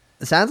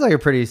 it sounds like a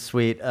pretty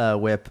sweet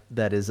whip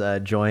that is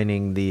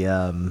joining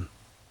the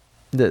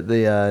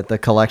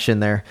collection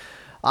there.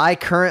 I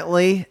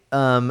currently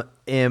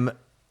am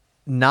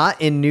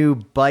not in new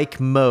bike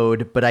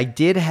mode, but I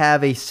did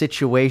have a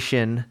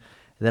situation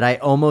that I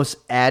almost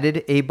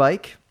added a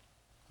bike.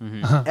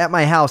 At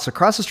my house.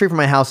 Across the street from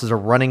my house is a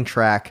running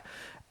track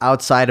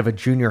outside of a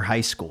junior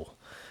high school.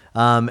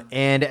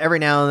 And every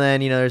now and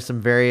then, there's some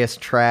various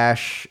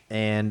trash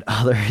and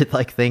other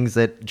like things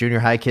that junior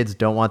high kids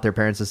don't want their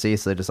parents to see.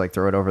 So they just like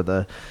throw it over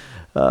the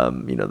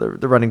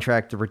running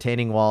track, the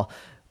retaining wall.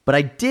 But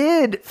I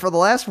did for the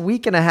last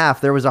week and a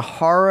half, there was a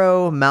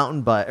Haro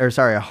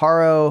a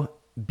Haro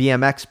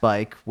BMX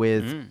bike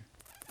with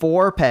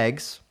 4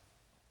 pegs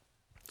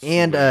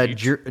and a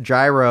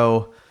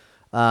gyro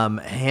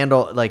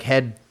handle, like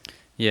head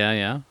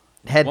yeah.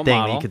 head What thing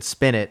model? that you could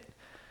spin it.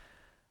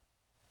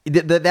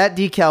 That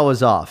decal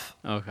was off.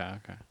 Okay.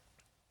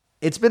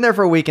 It's been there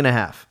for a week and a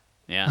half.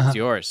 Yeah, it's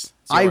yours.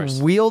 It's I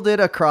yours. wheeled it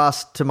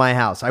across to my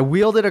house. and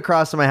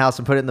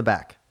put it in the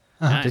back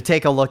Nice. to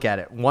take a look at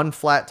it. One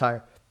flat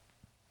tire.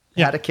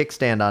 Had a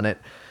kickstand on it.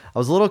 I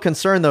was a little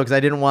concerned though because I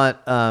didn't want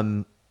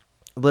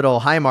little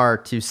Heimar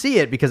to see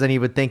it because then he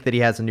would think that he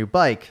has a new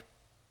bike.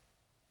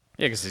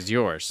 Yeah, because it's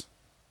yours.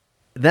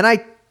 Then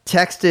I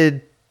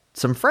texted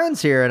some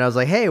friends here and I was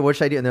like, "Hey, what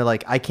should I do?" And they're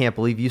like, "I can't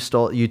believe you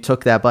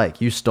took that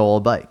bike. You stole a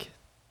bike."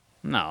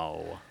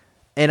 No.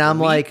 And I'm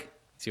Week? like,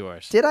 It's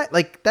yours. "Did I?"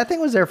 Like that thing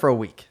was there for a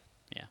week.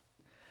 Yeah.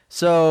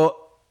 So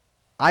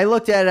I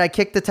looked at it. I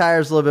kicked the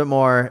tires a little bit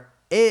more.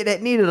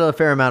 It needed a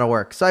fair amount of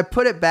work. So I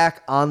put it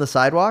back on the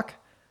sidewalk.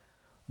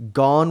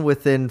 Gone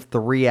within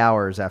 3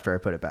 hours after I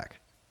put it back.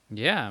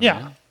 Yeah.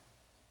 Yeah.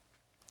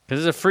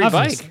 Because it's a free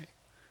Obviously. bike.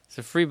 It's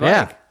a free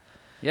bike.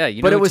 Yeah.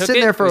 Yeah. But know it who was took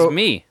sitting there for It was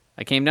me.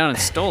 I came down and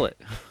stole it.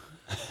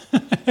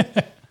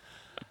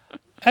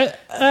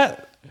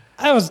 That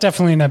was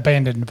definitely an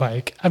abandoned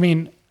bike. I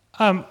mean,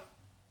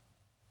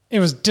 it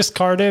was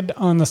discarded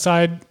on the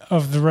side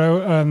of the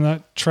road on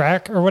the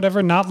track or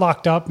whatever, not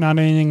locked up, not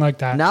anything like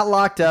that. Not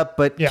locked up,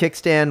 but Yeah.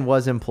 kickstand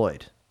was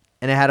employed.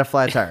 And it had a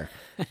flat tire.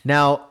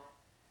 Now,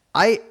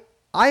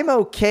 I'm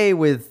okay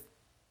with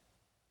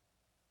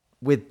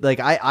like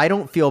I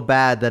don't feel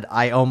bad that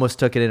I almost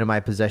took it into my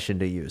possession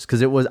to use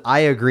because I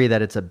agree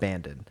that it's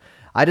abandoned.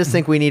 I just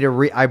think we need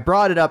to I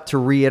brought it up to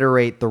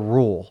reiterate the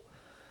rule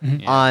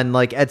on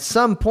like at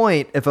some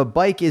point if a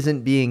bike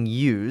isn't being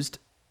used,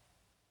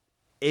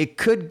 it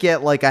could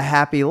get like a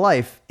happy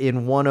life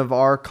in one of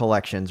our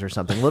collections or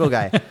something. Little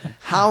guy,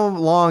 how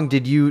long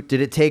did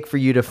it take for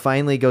you to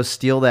finally go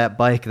steal that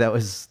bike that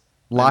was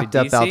locked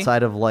up DC?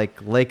 outside of like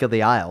Lake of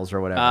the Isles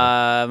or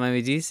whatever?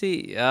 Maybe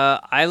DC.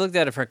 I looked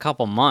at it for a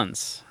couple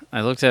months.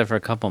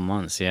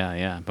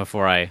 Yeah,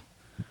 before I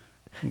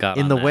got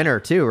in on the that. winter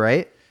too,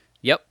 right?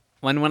 Yep.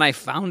 When I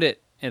found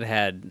it, it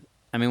had.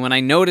 I mean, when I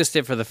noticed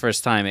it for the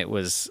first time, it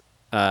was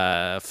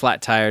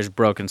flat tires,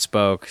 broken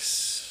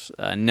spokes,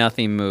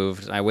 nothing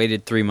moved. I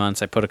waited 3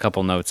 months. I put a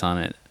couple notes on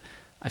it.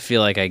 I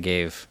feel like I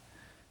gave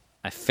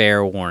a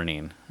fair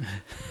warning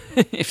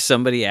if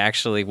somebody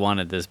actually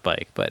wanted this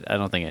bike, but I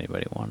don't think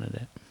anybody wanted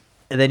it.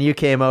 And then you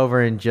came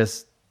over and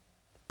just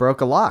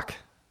broke a lock.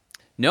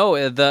 No,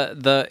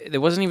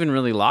 it wasn't even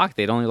really locked.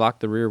 They'd only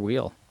locked the rear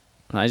wheel.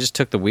 I just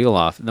took the wheel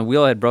off. And the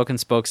wheel had broken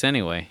spokes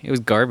anyway. It was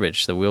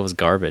garbage. The wheel was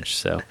garbage.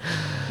 So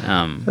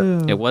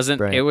it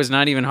wasn't. Right. It was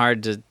not even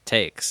hard to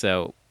take.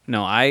 So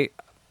no, I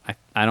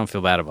don't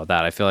feel bad about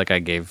that. I feel like I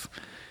gave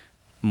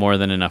more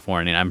than enough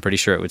warning. I'm pretty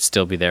sure it would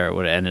still be there. It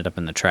would have ended up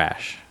in the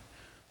trash.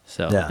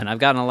 So and I've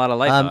gotten a lot of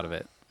life out of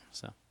it.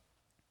 So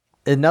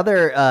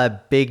another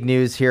big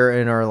news here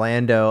in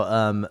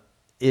Orlando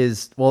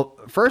is, well,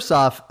 first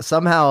off,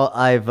 somehow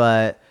I've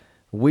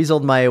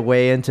weaseled my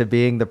way into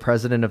being the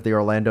president of the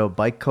Orlando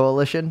Bike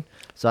Coalition.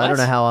 So I don't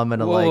know how I'm going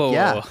to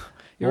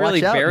You're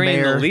really watch out,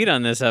 burying Mayor. the lead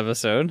on this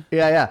episode.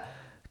 Yeah.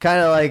 Kind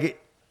of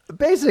like,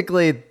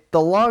 basically,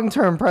 the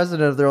long-term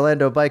president of the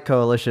Orlando Bike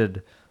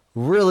Coalition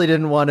really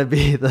didn't want to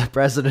be the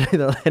president of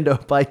the Orlando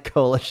Bike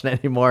Coalition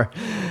anymore.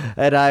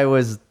 And I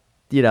was,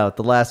 the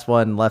last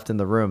one left in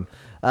the room.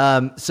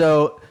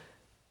 So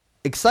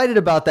excited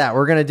about that.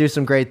 We're going to do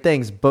some great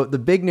things. But the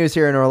big news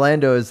here in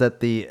Orlando is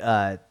that the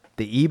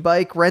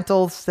e-bike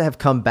rentals have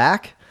come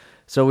back.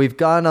 So we've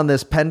gone on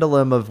this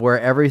pendulum of where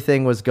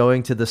everything was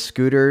going to the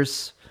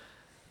scooters,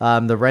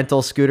 the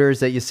rental scooters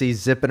that you see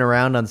zipping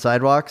around on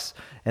sidewalks,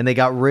 and they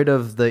got rid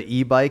of the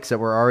e-bikes that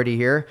were already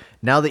here.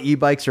 Now the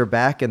e-bikes are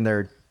back, and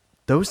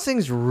those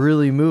things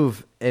really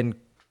move, and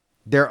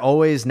they're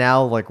always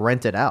now like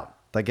rented out.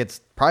 Like it's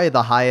probably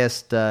the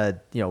highest,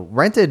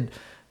 rented.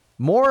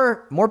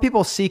 More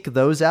people seek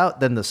those out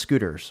than the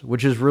scooters,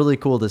 which is really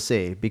cool to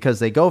see because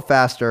they go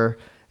faster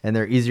and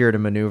they're easier to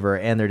maneuver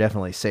and they're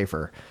definitely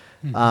safer.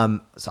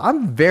 So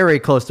I'm very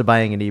close to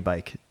buying an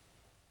e-bike.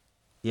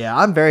 Yeah,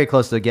 I'm very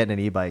close to getting an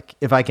e-bike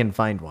if I can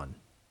find one.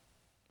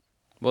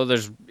 Well,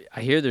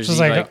 I hear there's So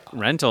it's e-bike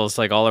rentals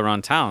like all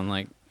around town.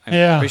 Like I'm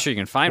Yeah. pretty sure you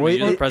can find one. Well,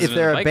 You're the if president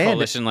they're of the Bike abandoned-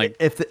 Coalition. Like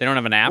if the- they don't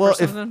have an app well,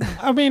 or if- something.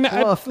 I mean,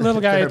 Well,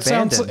 little guy, they're it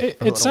sounds abandoned for a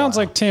it little sounds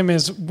while. like Tim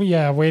is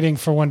waiting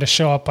for one to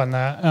show up on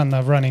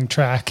the running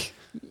track.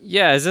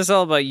 Yeah, is this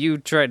all about you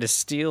trying to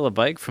steal a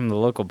bike from the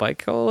local bike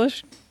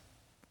coalition?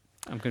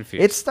 I'm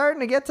confused. It's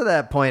starting to get to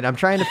that point. I'm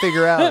trying to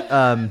figure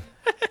out.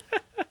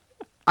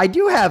 I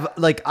do have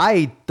So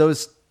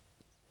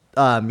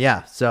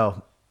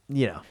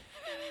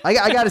I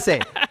got to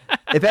say,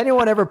 if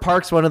anyone ever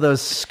parks one of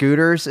those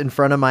scooters in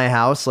front of my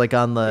house, like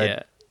on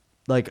the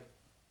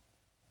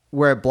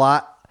where it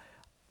block,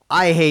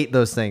 I hate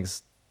those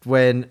things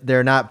when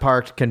they're not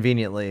parked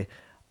conveniently.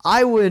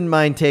 I wouldn't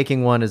mind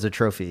taking one as a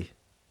trophy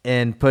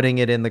and putting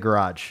it in the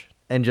garage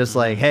and just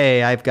like,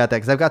 hey, I've got that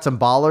because I've got some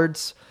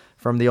bollards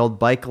from the old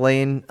bike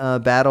lane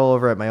battle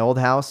over at my old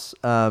house.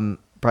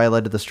 Probably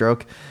led to the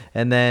stroke.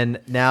 And then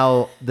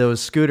now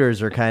those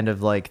scooters are kind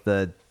of like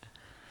I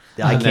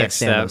can't Next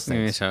stand step. those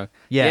things. So,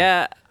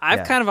 Yeah.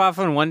 I've kind of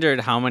often wondered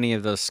how many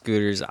of those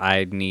scooters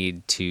I'd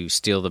need to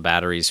steal the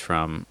batteries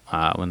from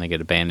when they get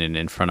abandoned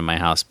in front of my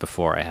house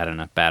before I had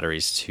enough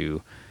batteries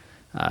to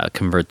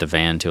convert the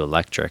van to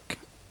electric.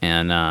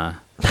 And,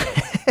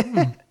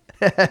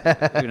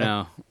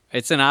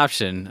 it's an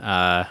option.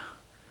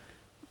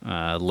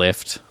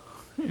 Lyft.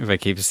 If I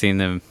keep seeing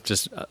them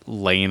just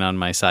laying on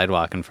my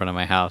sidewalk in front of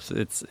my house,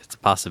 it's a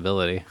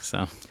possibility.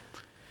 So,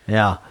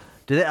 Yeah.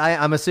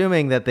 I'm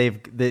assuming that they've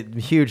the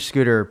huge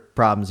scooter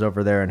problems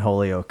over there in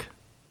Holyoke.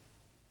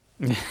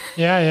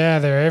 Yeah,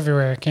 they're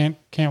everywhere. Can't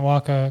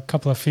walk a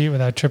couple of feet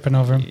without tripping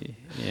over them.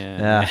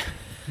 yeah.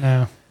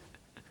 No.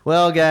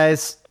 Well,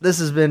 guys, this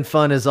has been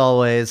fun as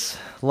always.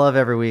 Love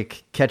every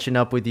week catching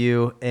up with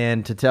you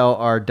and to tell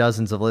our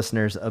dozens of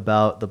listeners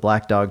about the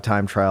Black Dog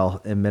time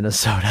trial in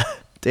Minnesota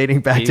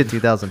dating back to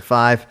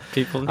 2005.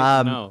 People need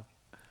to know.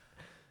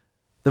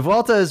 The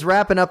Vuelta is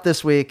wrapping up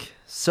this week.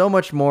 So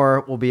much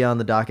more will be on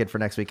the docket for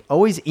next week.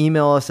 Always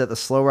email us at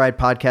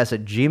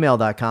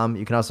theslowridepodcast@gmail.com.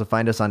 You can also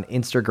find us on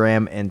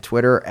Instagram and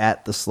Twitter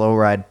at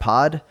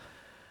theslowridepod.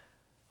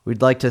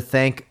 We'd like to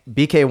thank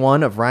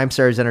BK1 of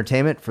Rhymestars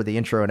Entertainment for the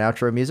intro and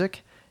outro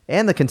music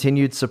and the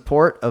continued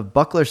support of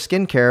Buckler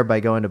Skincare by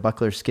going to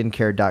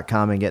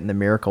bucklerskincare.com and getting the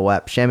Miracle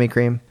Wap Chamois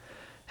Cream.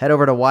 Head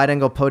over to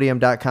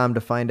wideanglepodium.com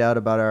to find out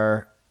about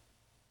our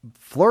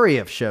flurry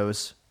of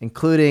shows,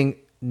 including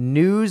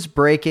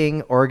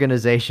news-breaking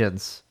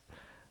organizations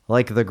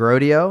like The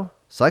Grodeo,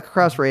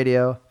 Cyclocross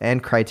Radio,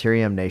 and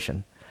Criterium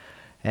Nation.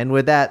 And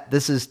with that,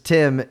 this is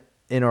Tim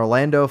in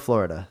Orlando,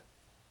 Florida.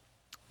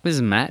 This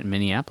is Matt in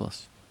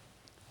Minneapolis.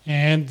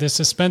 And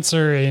this is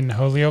Spencer in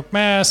Holyoke,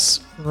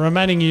 Mass,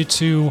 reminding you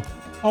to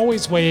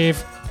always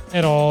wave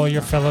at all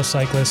your fellow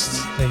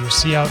cyclists that you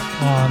see out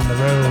on the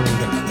road.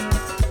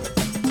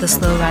 The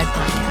Slow Ride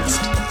Podcast.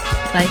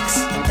 Bikes,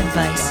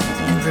 advice,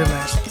 and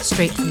rumors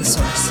straight from the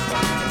source.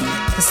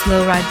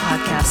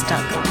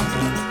 TheSlowRidePodcast.com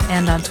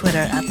and on Twitter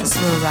at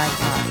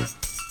TheSlowRidePod.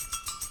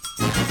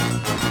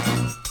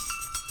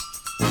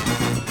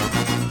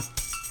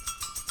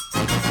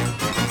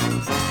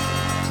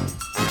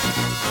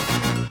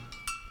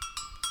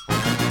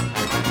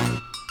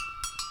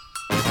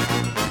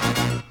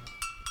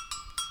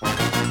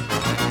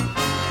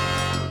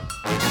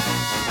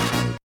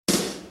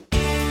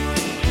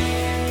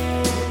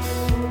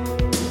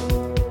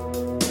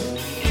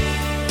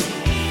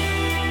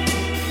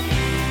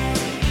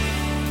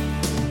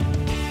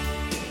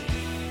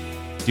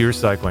 Do Dear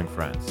cycling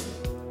friends,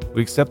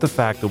 we accept the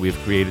fact that we have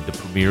created the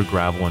premier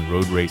gravel and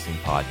road racing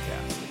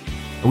podcast,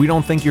 and we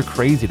don't think you're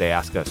crazy to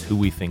ask us who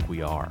we think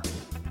we are.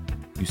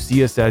 You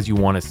see us as you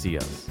want to see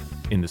us,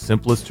 in the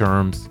simplest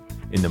terms,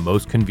 in the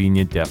most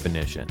convenient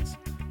definitions.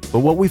 But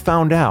what we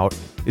found out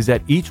is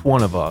that each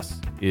one of us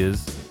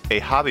is a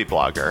hobby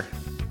blogger,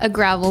 a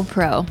gravel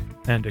pro,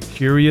 and a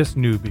curious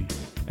newbie.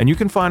 And you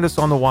can find us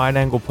on the Wide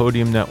Angle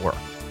Podium Network.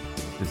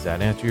 Does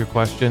that answer your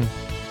question?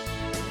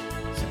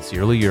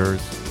 Sincerely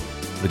yours,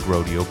 the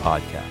Grodio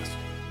Podcast.